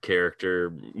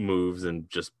character moves and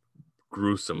just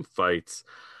gruesome fights.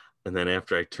 And then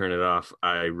after I turn it off,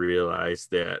 I realized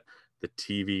that the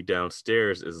TV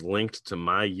downstairs is linked to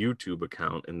my YouTube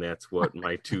account, and that's what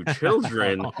my two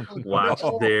children watch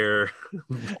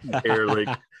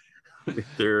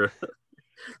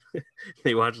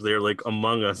they watch their like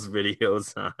Among Us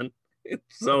videos on.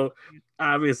 So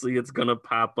obviously it's gonna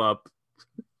pop up,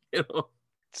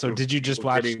 So did you just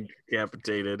watch getting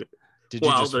decapitated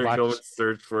while they're going to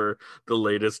search for the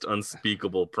latest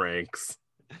unspeakable pranks?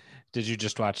 Did you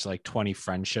just watch like 20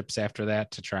 friendships after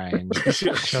that to try and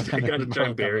I gotta try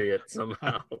and bury it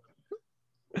somehow?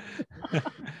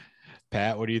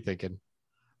 Pat, what are you thinking?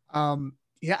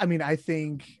 Yeah, I mean, I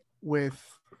think with,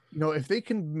 if they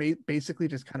can basically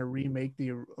just kind of remake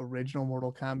the original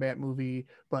Mortal Kombat movie,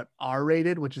 but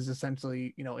R-rated, which is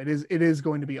essentially, it is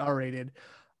going to be R-rated.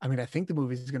 I mean, I think the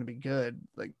movie is going to be good,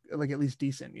 like at least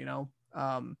decent,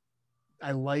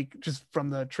 I like, just from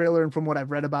the trailer and from what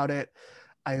I've read about it,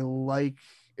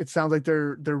 it sounds like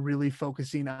they're really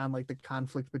focusing on like the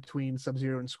conflict between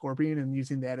Sub-Zero and Scorpion and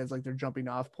using that as like their jumping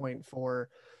off point for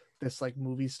this like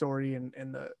movie story and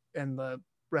the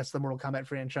rest of the Mortal Kombat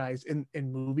franchise in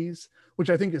movies,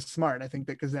 which I think is smart. I think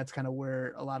that because that's kind of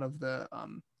where a lot of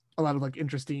like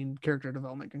interesting character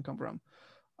development can come from.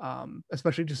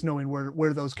 Especially just knowing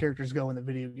where those characters go in the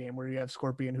video game, where you have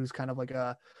Scorpion, who's kind of like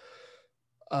a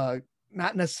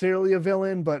not necessarily a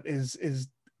villain, but is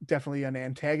definitely an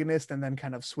antagonist, and then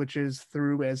kind of switches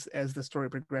through as the story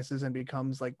progresses and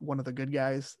becomes like one of the good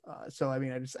guys. So I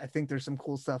mean, I think there's some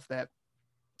cool stuff that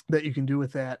you can do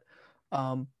with that.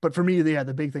 But for me,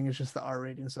 the big thing is just the R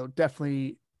rating. So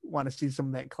definitely want to see some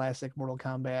of that classic Mortal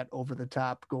Kombat over the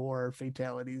top gore,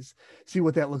 fatalities, see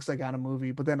what that looks like on a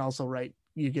movie. But then also, right,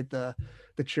 you get the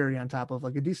cherry on top of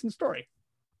like a decent story.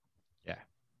 Yeah,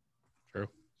 true.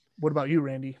 What about you,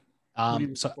 Randy?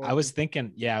 So I was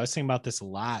thinking about this a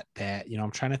lot, that,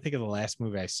 I'm trying to think of the last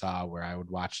movie I saw where I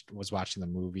was watching the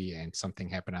movie and something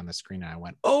happened on the screen and I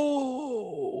went,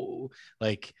 oh,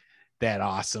 like that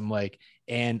awesome. Like,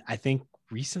 and I think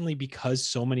recently, because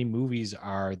so many movies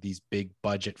are these big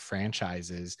budget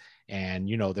franchises and,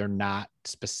 they're not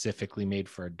specifically made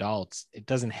for adults, it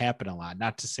doesn't happen a lot.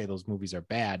 Not to say those movies are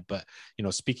bad, but,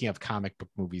 speaking of comic book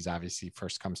movies, obviously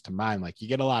first comes to mind, like you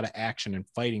get a lot of action and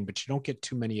fighting, but you don't get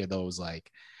too many of those like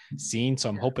scenes. So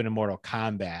I'm hoping in Mortal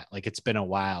Kombat, like it's been a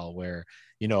while where,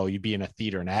 you'd be in a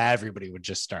theater and everybody would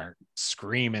just start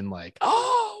screaming like,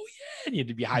 oh, and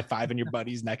you'd be high-fiving your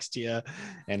buddies next to you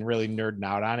and really nerding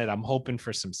out on it. I'm hoping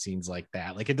for some scenes like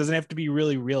that. Like, it doesn't have to be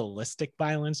really realistic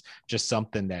violence, just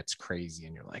something that's crazy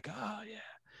and you're like, oh yeah.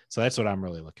 So that's what I'm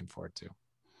really looking forward to.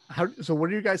 So what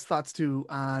are your guys' thoughts too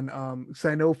on so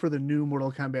I know for the new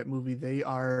Mortal Kombat movie, they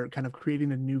are kind of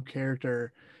creating a new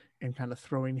character and kind of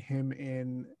throwing him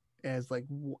in as like,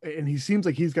 and he seems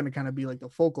like he's going to kind of be like the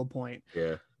focal point.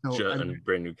 Yeah. So, a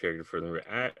brand new character for them.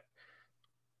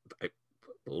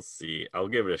 We'll see. I'll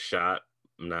give it a shot.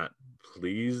 I'm not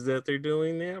pleased that they're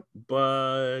doing that,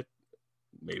 but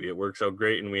maybe it works out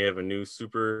great and we have a new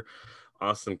super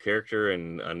awesome character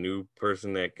and a new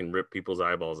person that can rip people's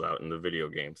eyeballs out in the video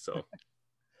game. So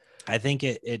I think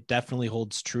it definitely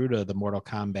holds true to the Mortal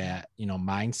Kombat,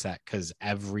 mindset, because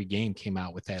every game came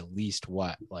out with at least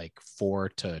 4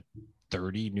 to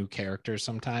 30 new characters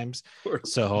sometimes.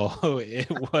 So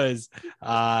it was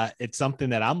it's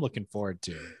something that I'm looking forward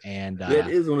to, and that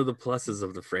is one of the pluses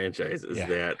of the franchise is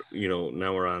that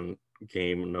now we're on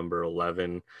game number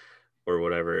 11 or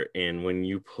whatever, and when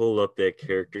you pull up that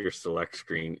character select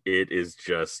screen, it is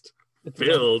just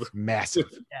filled massive.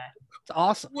 Yeah, it's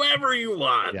awesome. Whoever you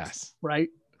want. Yes, right.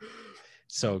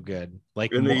 So good.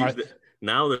 Like,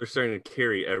 now they're starting to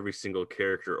carry every single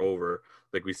character over.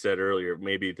 Like we said earlier,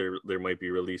 maybe there might be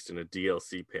released in a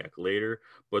DLC pack later,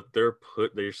 but they're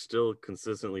still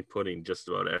consistently putting just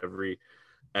about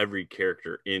every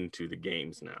character into the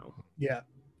games now. Yeah,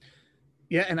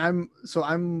 and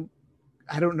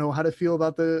I don't know how to feel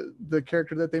about the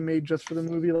character that they made just for the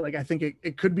movie. Like, I think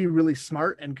it could be really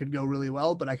smart and could go really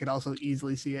well, but I could also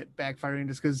easily see it backfiring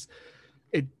just because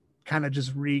it kind of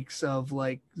just reeks of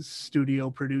like studio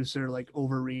producer like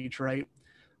overreach, right?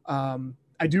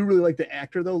 I do really like the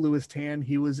actor though, Louis Tan.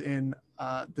 He was in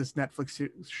this Netflix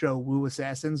show Wu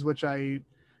Assassins, which I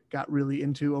got really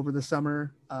into over the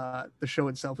summer. The show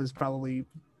itself is probably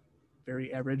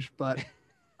very average, but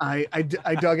I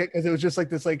dug it because it was just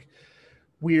like this like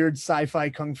weird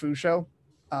sci-fi kung fu show,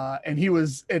 and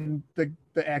the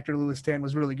actor Louis Tan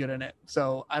was really good in it.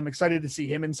 So I'm excited to see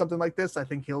him in something like this. I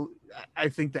think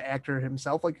the actor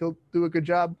himself, like, he'll do a good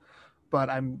job, but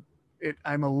I'm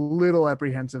a little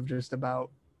apprehensive just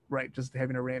about just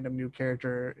having a random new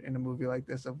character in a movie like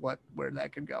this of where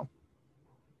that could go.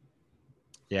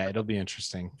 Yeah, it'll be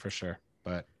interesting for sure.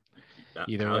 But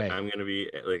either way, I'm gonna be,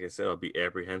 like I said, I'll be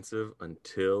apprehensive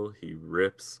until he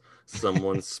rips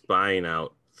someone's spine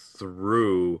out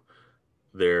through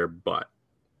their butt.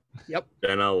 Yep.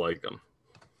 Then I'll like him.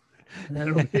 And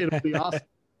then it'll be awesome.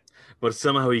 But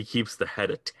somehow he keeps the head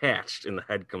attached and the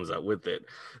head comes out with it.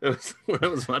 When I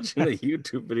was watching the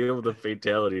YouTube video of the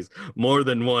fatalities, more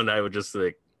than one, I would just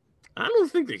think, I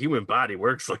don't think the human body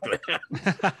works like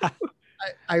that.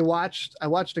 I watched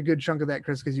a good chunk of that,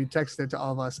 Chris, because you texted it to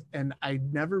all of us, and I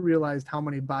never realized how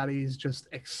many bodies just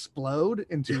explode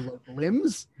into like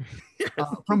limbs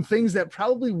from things that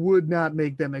probably would not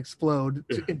make them explode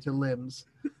into limbs.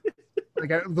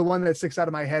 Like the one that sticks out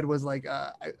of my head was like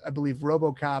I believe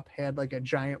RoboCop had like a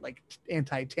giant like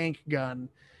anti-tank gun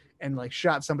and like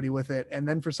shot somebody with it, and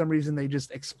then for some reason they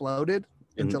just exploded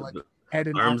into like head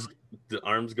and arms. The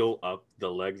arms go up, the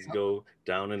legs go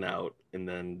down and out, and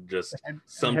then just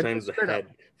sometimes the head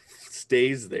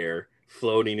stays there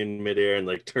floating in midair and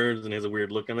like turns and has a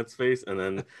weird look on its face, and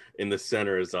then in the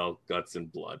center is all guts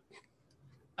and blood.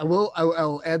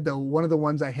 I'll add though, one of the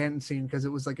ones I hadn't seen because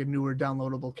it was like a newer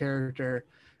downloadable character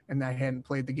and I hadn't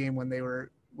played the game when they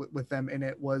were with them in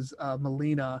it, was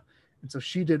Melina. And so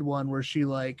she did one where she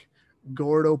like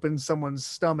gored open someone's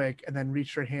stomach and then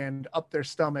reached her hand up their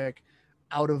stomach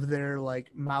out of their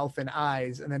like mouth and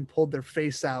eyes and then pulled their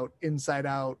face out inside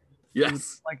out.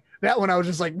 Yes. Like that one I was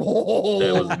just like, whoa.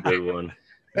 That was a good one.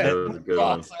 That was a good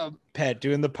one. Pat,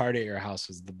 doing the party at your house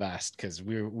was the best because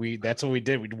we that's what we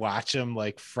did. We'd watch them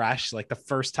like fresh, like the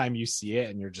first time you see it,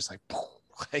 and you're just like,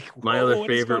 my other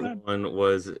favorite one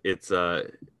was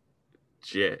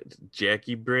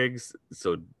Jackie Briggs.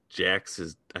 So Jax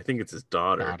is, I think it's his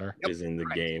daughter. Is in the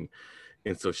game,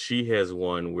 and so she has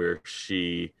one where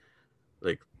she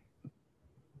like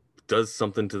does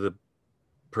something to the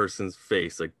person's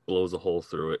face, like blows a hole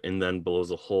through it, and then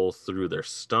blows a hole through their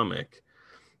stomach.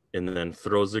 And then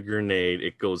throws a grenade.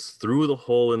 It goes through the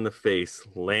hole in the face,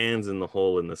 lands in the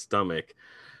hole in the stomach,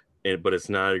 but it's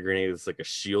not a grenade. It's like a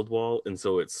shield wall, and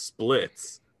so it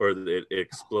splits, or it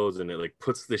explodes, and it like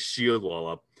puts the shield wall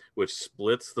up, which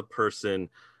splits the person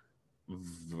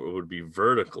would be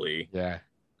vertically. Yeah.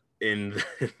 And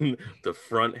then the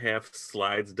front half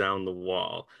slides down the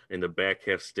wall, and the back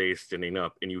half stays standing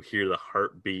up, and you hear the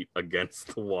heartbeat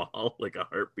against the wall, like a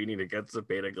heart beating against a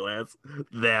pane of glass.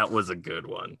 That was a good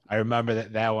one. I remember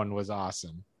that one was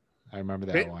awesome. I remember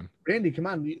that one. Randy, come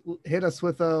on, hit us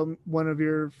with one of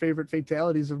your favorite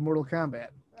fatalities of Mortal Kombat.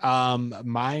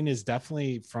 Mine is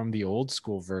definitely from the old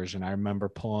school version. I remember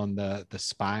pulling the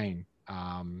spine,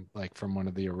 like from one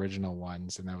of the original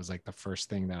ones, and that was like the first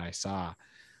thing that I saw.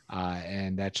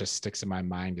 And that just sticks in my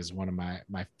mind as one of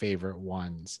my favorite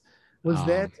ones. Was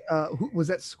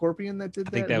that Scorpion that did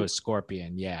that? I think that was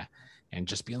Scorpion, yeah. And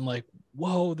just being like,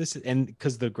 whoa, this is, and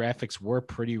because the graphics were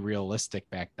pretty realistic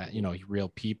back then, you know, real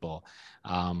people.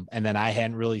 And then I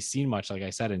hadn't really seen much, like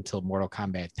I said, until Mortal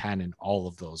Kombat 10, and all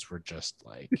of those were just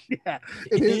like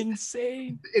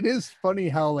insane. It is funny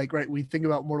how like, right, we think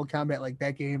about Mortal Kombat, like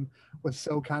that game was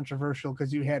so controversial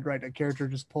because you had, right, a character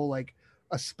just pull like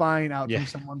a spine out from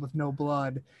someone with no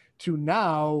blood, to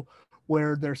now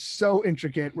where they're so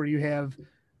intricate, where you have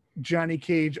Johnny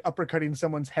Cage uppercutting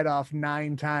someone's head off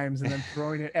 9 times and then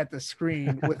throwing it at the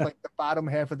screen with like the bottom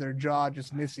half of their jaw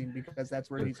just missing because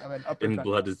that's where he's having uppercut. And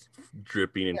blood is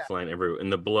dripping and flying everywhere, and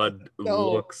the blood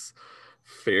looks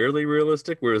fairly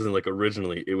realistic, whereas in like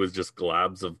originally it was just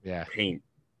globs of paint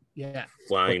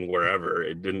flying wherever.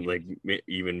 It didn't like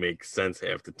even make sense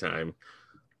half the time.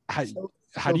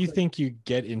 How do you think you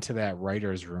get into that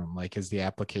writer's room? Like, is the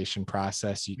application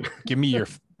process, you give me your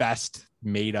best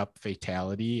made up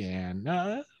fatality and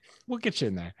we'll get you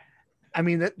in there. I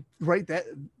mean,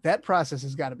 that process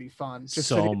has got to be fun. Just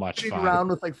so much fun. Around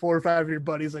with like 4 or 5 of your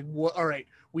buddies, like, what? All right,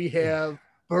 we have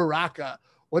Baraka.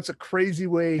 What's a crazy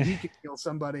way he could kill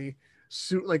somebody?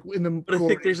 Like in the. But I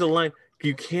think there's a line.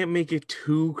 You can't make it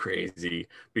too crazy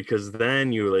because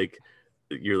then you're like,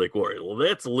 well,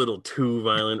 that's a little too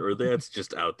violent, or that's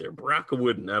just out there. Baraka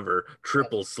would never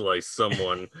triple slice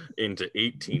someone into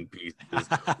 18 pieces.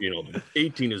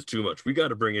 18 is too much. We got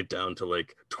to bring it down to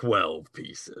like 12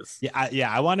 pieces.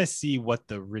 I want to see what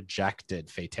the rejected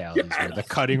fatalities were, the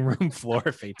cutting room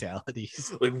floor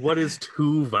fatalities. Like, what is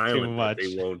too violent that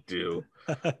they won't do?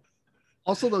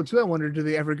 Also, though, too, I wonder, do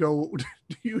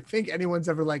you think anyone's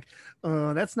ever like,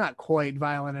 that's not quite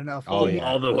violent enough? Oh, yeah.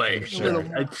 All the way. Sure.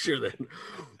 I'm sure that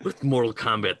let's Mortal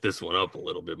Kombat this one up a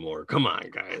little bit more. Come on,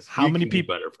 guys. How many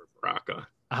people better for Baraka?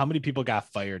 How many people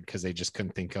got fired because they just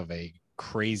couldn't think of a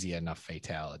crazy enough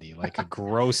fatality, like a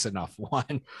gross enough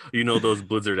one? You know those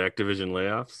Blizzard Activision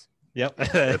layoffs?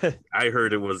 Yep. I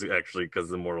heard it was actually because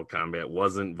the Mortal Kombat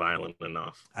wasn't violent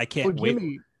enough. I can't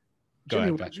wait.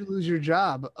 Jimmy, why'd you lose your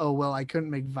job? Oh, well, I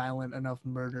couldn't make violent enough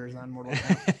murders on Mortal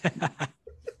Kombat.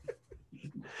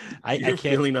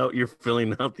 You're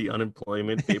filling out the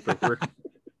unemployment paperwork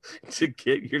to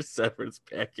get your severance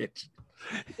package.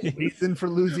 Reason for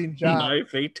losing job. My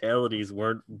fatalities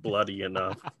weren't bloody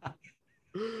enough.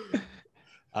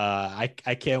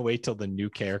 I can't wait till the new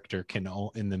character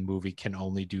in the movie can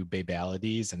only do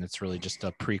babalities, and it's really just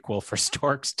a prequel for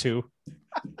Storks too.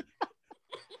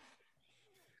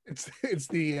 It's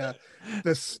the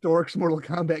Storks Mortal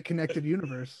Kombat connected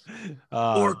universe.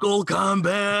 Mortal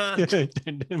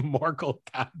Kombat. Mortal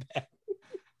Kombat.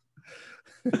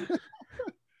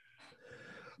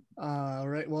 All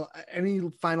right. Well, any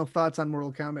final thoughts on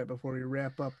Mortal Kombat before we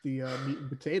wrap up the meat and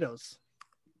potatoes?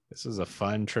 This was a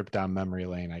fun trip down memory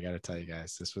lane. I got to tell you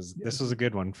guys, this was a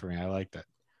good one for me. I liked it.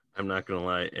 I'm not gonna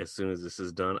lie. As soon as this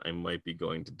is done, I might be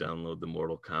going to download the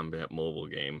Mortal Kombat mobile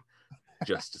game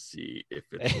just to see if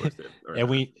it's worth it.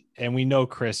 And we know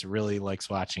Chris really likes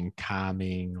watching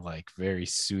calming, like very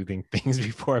soothing things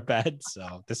before bed.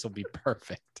 So this will be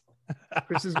perfect.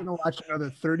 Chris is gonna watch another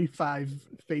 35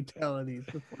 fatalities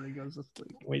before he goes to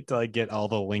sleep. Wait till I get all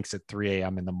the links at 3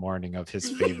 a.m. in the morning of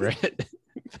his favorite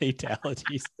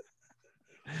fatalities.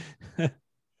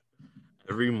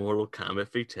 Every Mortal Kombat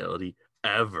fatality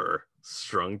ever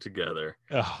strung together.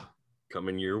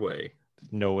 Coming your way.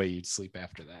 No way you'd sleep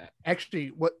after that. Actually,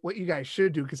 what you guys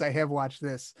should do, because I have watched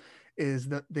this, is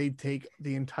that they take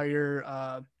the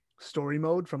entire story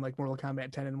mode from like Mortal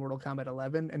Kombat 10 and Mortal Kombat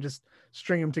 11 and just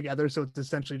string them together, so it's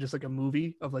essentially just like a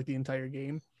movie of like the entire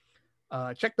game.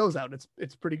 Check those out.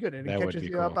 It's pretty good, and it catches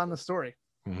you up on the story.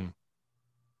 Mm-hmm.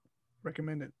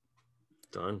 Recommend it.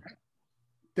 Done.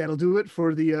 That'll do it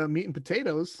for the meat and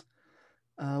potatoes.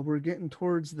 We're getting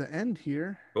towards the end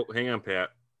here. Oh, hang on, Pat.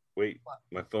 Wait,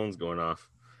 my phone's going off.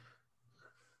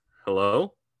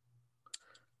 Hello?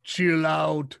 Chill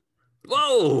out.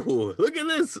 Whoa, look at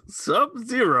this.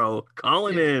 Sub-Zero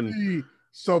calling in.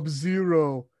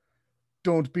 Sub-Zero.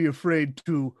 Don't be afraid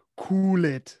to cool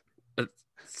it.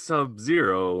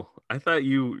 Sub-Zero. I thought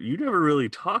you never really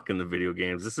talk in the video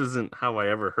games. This isn't how I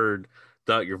ever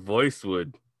thought your voice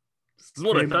would. This is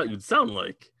what I thought you'd sound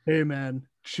like. Hey, man,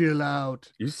 chill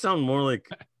out. You sound more like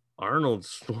Arnold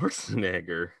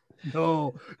Schwarzenegger.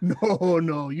 No.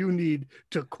 You need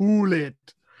to cool it.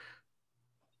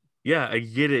 Yeah, I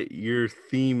get it. Your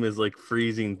theme is like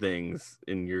freezing things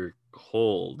and you're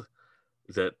cold.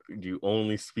 Is that you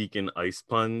only speak in ice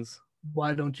puns?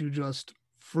 Why don't you just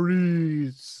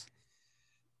freeze?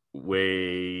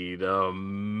 Wait a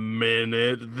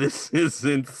minute. This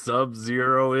isn't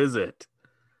Sub-Zero, is it?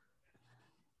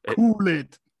 Cool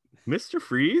it. Mr.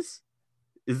 Freeze?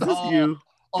 Is this you?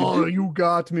 Oh, you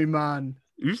got me, man.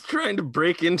 You're trying to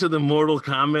break into the Mortal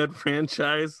Kombat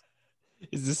franchise?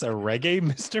 Is this a reggae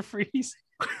Mr. Freeze?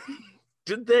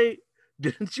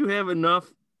 Didn't you have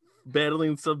enough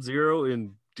battling Sub-Zero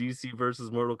in DC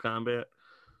versus Mortal Kombat?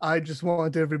 I just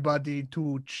want everybody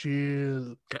to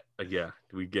chill. Yeah,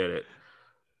 we get it.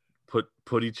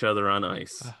 Put each other on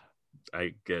ice.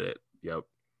 I get it. Yep.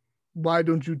 Why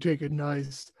don't you take a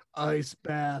nice ice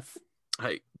bath?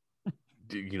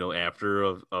 After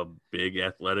a big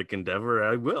athletic endeavor,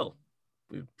 I will.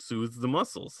 It soothes the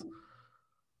muscles.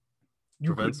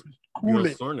 Prevents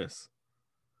soreness.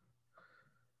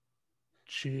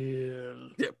 Chill.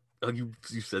 Yep. Oh,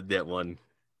 you said that one.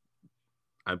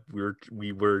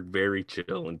 We were very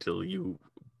chill until you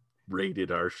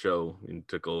raided our show and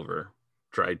took over.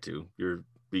 Tried to. You're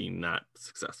being not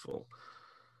successful.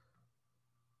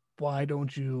 Why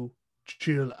don't you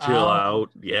chill out? Chill out.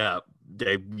 Yeah.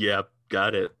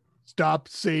 Got it. Stop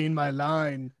saying my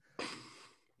line.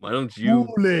 Why don't you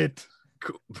cool it?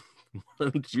 Why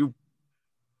don't you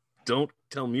don't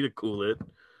tell me to cool it?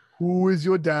 Who is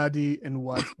your daddy and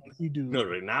what does he do? No,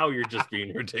 right now you're just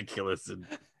being ridiculous. And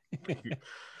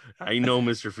I know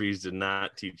Mr. Freeze did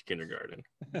not teach kindergarten.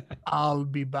 I'll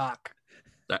be back.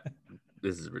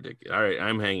 This is ridiculous. All right,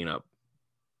 I'm hanging up.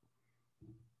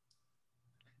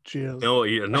 Chill.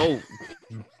 No.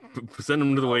 Send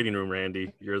him to the waiting room,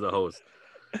 Randy. You're the host.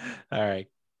 All right.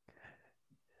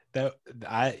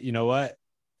 You know what?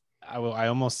 I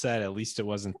almost said at least it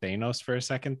wasn't Thanos for a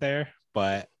second there,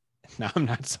 but now I'm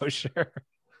not so sure.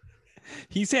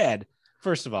 He's had,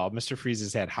 first of all, Mr. Freeze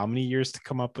has had how many years to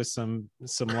come up with some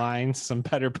lines, some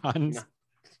better puns?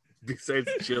 Besides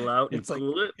chill out and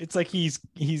cool it? It's like he's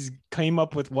came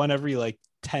up with one every like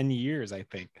 10 years, I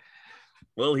think.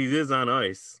 Well, he is on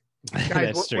ice.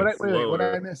 Guys, what did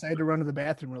I miss? I had to run to the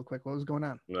bathroom real quick. What was going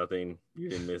on? Nothing. You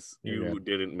didn't miss. You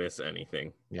didn't miss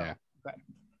anything. Yeah. Okay.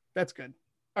 That's good.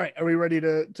 All right. Are we ready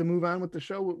to move on with the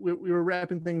show? We were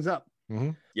wrapping things up. Mm-hmm.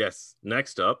 Yes.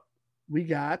 Next up, we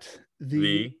got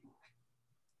the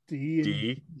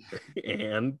D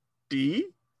and D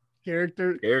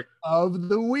character of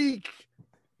the week.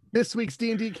 This week's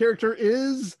D&D character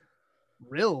is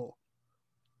Rill.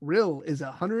 Rill is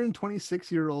a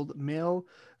 126-year-old male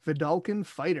Vidalcan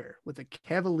fighter with a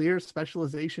cavalier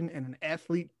specialization and an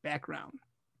athlete background.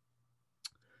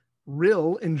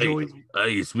 Rill enjoys.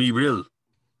 Hey, it's me, Rill.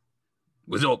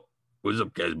 What's up? What's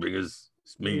up, Casbringers?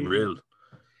 It's me, Rill.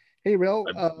 Hey, Rill.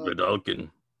 Vidalcan.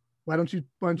 Why don't you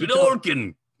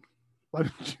Vidalcan? Why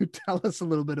don't you tell us a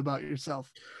little bit about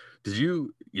yourself?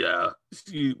 Yeah.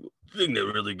 See, the thing that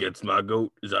really gets my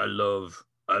goat is I love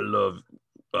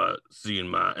seeing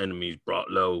my enemies brought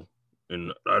low,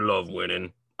 and I love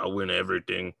winning. I win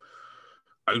everything.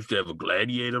 I used to have a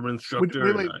gladiator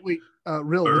instructor. Wait.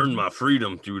 Rill, earn my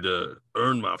freedom through the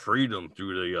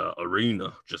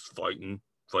arena, just fighting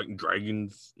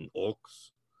dragons and orcs.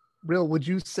 Rill, would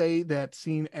you say that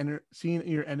seeing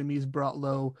your enemies brought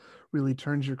low really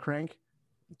turns your crank?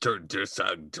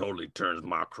 Totally turns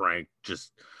my crank.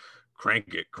 Just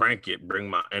crank it. Bring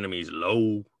my enemies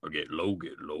low, or get low.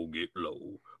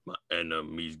 My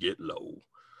enemies get low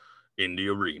in the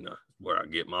arena where I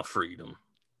get my freedom.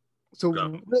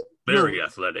 So very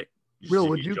athletic. Rill,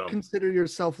 would you consider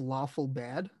yourself lawful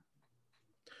bad?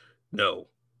 No,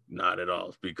 not at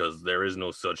all, because there is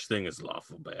no such thing as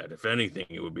lawful bad. If anything,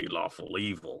 it would be lawful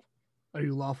evil. Are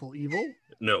you lawful evil?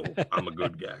 No, I'm a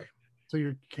good guy. So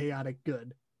you're chaotic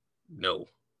good? No.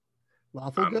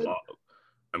 Lawful good?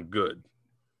 I'm good.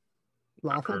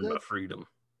 Lawful good? My freedom.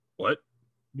 What?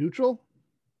 Neutral?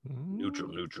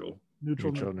 Neutral.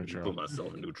 Put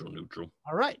myself in neutral.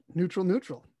 All right,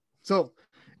 neutral. So,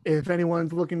 if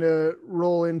anyone's looking to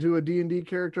roll into a D&D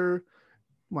character,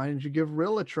 why don't you give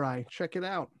Rill a try? Check it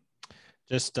out.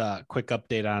 Just a quick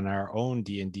update on our own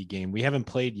D&D game. We haven't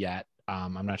played yet.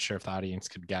 I'm not sure if the audience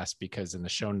could guess, because in the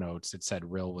show notes it said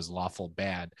Rill was lawful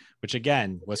bad, which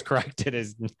again was corrected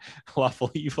as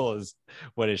lawful evil is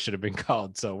what it should have been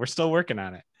called. So we're still working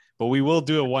on it, but we will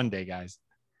do it one day, guys.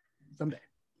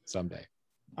 Someday.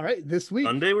 All right, this week.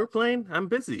 Sunday we're playing? I'm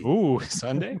busy. Ooh,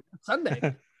 Sunday.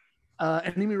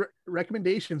 Enemy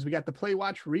recommendations. We got the play,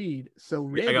 watch, read. So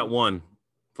Randy, I got one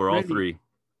for all three.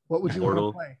 What would you want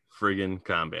to play? Friggin'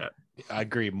 Combat. I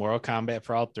agree. Mortal Kombat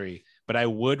for all three. But I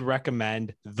would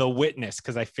recommend The Witness,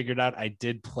 because I figured out I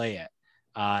did play it.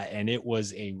 And it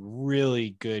was a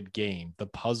really good game. The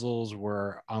puzzles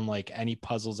were unlike any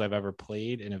puzzles I've ever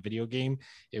played in a video game.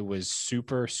 It was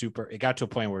super. It got to a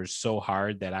point where it was so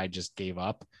hard that I just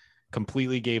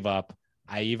completely gave up.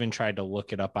 I even tried to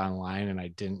look it up online, and I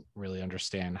didn't really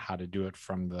understand how to do it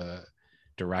from the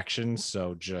directions.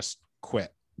 So just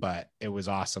quit. But it was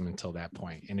awesome until that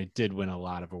point. And it did win a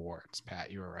lot of awards.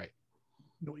 Pat, you were right.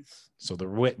 Nice. So The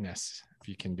Witness, if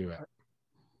you can do it.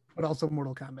 But also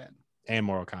Mortal Kombat. And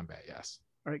Mortal Kombat, yes.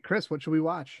 All right, Chris, what should we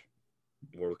watch?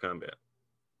 Mortal Kombat.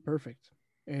 Perfect.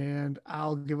 And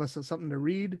I'll give us something to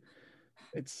read.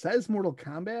 It says Mortal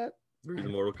Kombat. Read the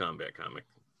Mortal Kombat comic.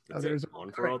 There's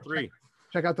one for all three.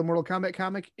 Check out the Mortal Kombat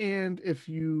comic. And if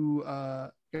you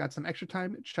got some extra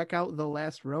time, check out The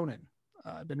Last Ronin.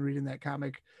 I've been reading that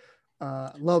comic.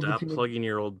 Love Stop plugging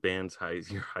your old band's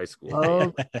your high school.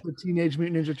 Love the Teenage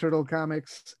Mutant Ninja Turtle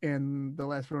comics, and The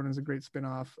Last Ronin is a great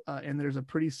spinoff. And there's a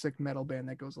pretty sick metal band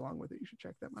that goes along with it. You should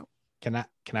check them out.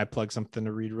 Can I plug something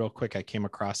to read real quick? I came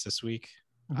across this week.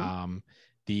 Mm-hmm.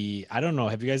 I don't know.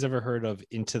 Have you guys ever heard of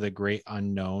Into the Great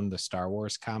Unknown, the Star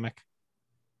Wars comic?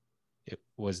 It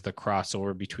was the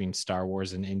crossover between Star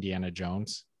Wars and Indiana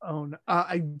Jones. Oh, no.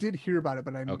 I did hear about it,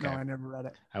 but I never read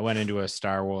it. I went into a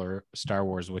Star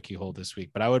Wars wiki hole this week,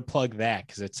 but I would plug that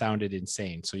because it sounded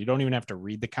insane. So you don't even have to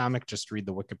read the comic, just read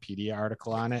the Wikipedia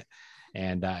article on it.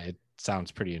 And it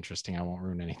sounds pretty interesting. I won't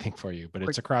ruin anything for you, but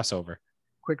it's a crossover.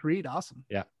 Quick read. Awesome.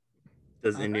 Yeah.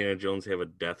 Does Indiana Jones have a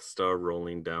Death Star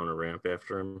rolling down a ramp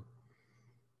after him?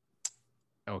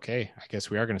 Okay. I guess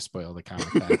we are going to spoil the comic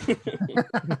then.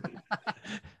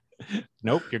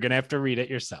 Nope. You're going to have to read it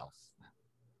yourself.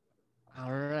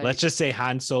 All right. Let's just say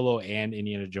Han Solo and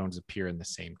Indiana Jones appear in the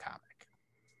same comic.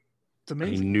 It's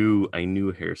amazing. I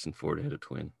knew Harrison Ford had a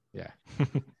twin. Yeah.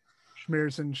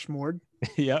 Schmerson Schmord.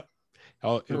 Yep.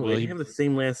 Oh, they have the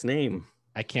same last name.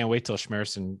 I can't wait till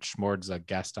Schmerson Schmord's a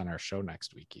guest on our show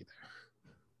next week either.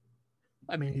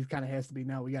 I mean, he kind of has to be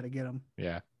now. We got to get him.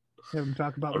 Yeah. Have him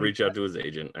talk about. I'll reach out to his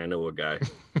agent. I know a guy.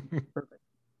 Perfect.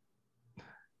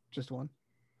 Just one.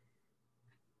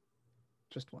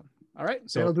 All right.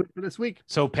 So that'll do it for this week.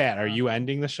 So Pat, are you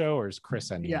ending the show or is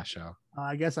Chris ending the show?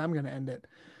 I guess I'm going to end it.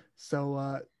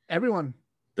 So everyone.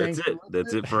 That's it.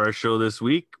 That's it for our show this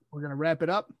week. We're going to wrap it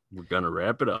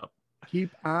up.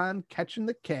 Keep on catching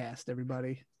the cast,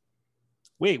 everybody.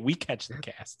 Wait, we catch the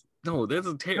cast. No, that's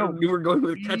a terrible. You were going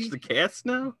to catch the cast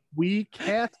now? We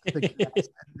cast the cast.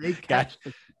 They catch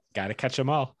Got to catch them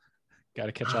all. Got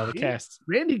to catch all the casts.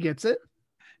 Randy gets it.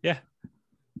 Yeah.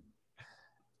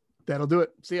 That'll do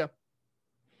it. See ya.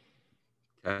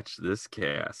 Catch this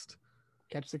cast.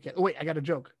 Catch the cat. Oh, wait, I got a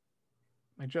joke.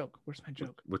 My joke. Where's my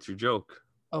joke? What's your joke?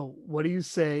 Oh, what do you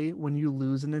say when you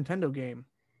lose a Nintendo game?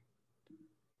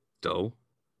 Doe.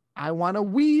 I want a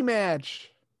Wii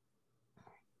match.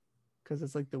 Because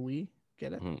it's like the Wii.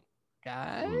 Get it?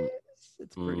 Guys,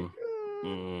 it's pretty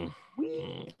good.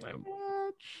 Wii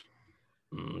match.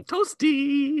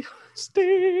 Toasty.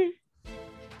 Stay.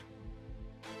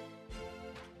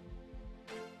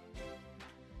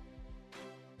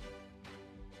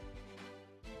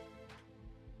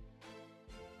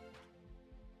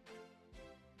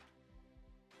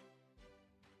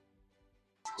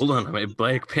 Hold on, my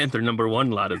Black Panther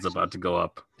 #1 lot is about to go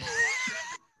up.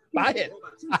 Buy it.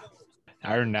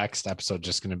 Our next episode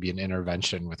just going to be an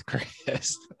intervention with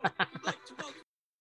Chris.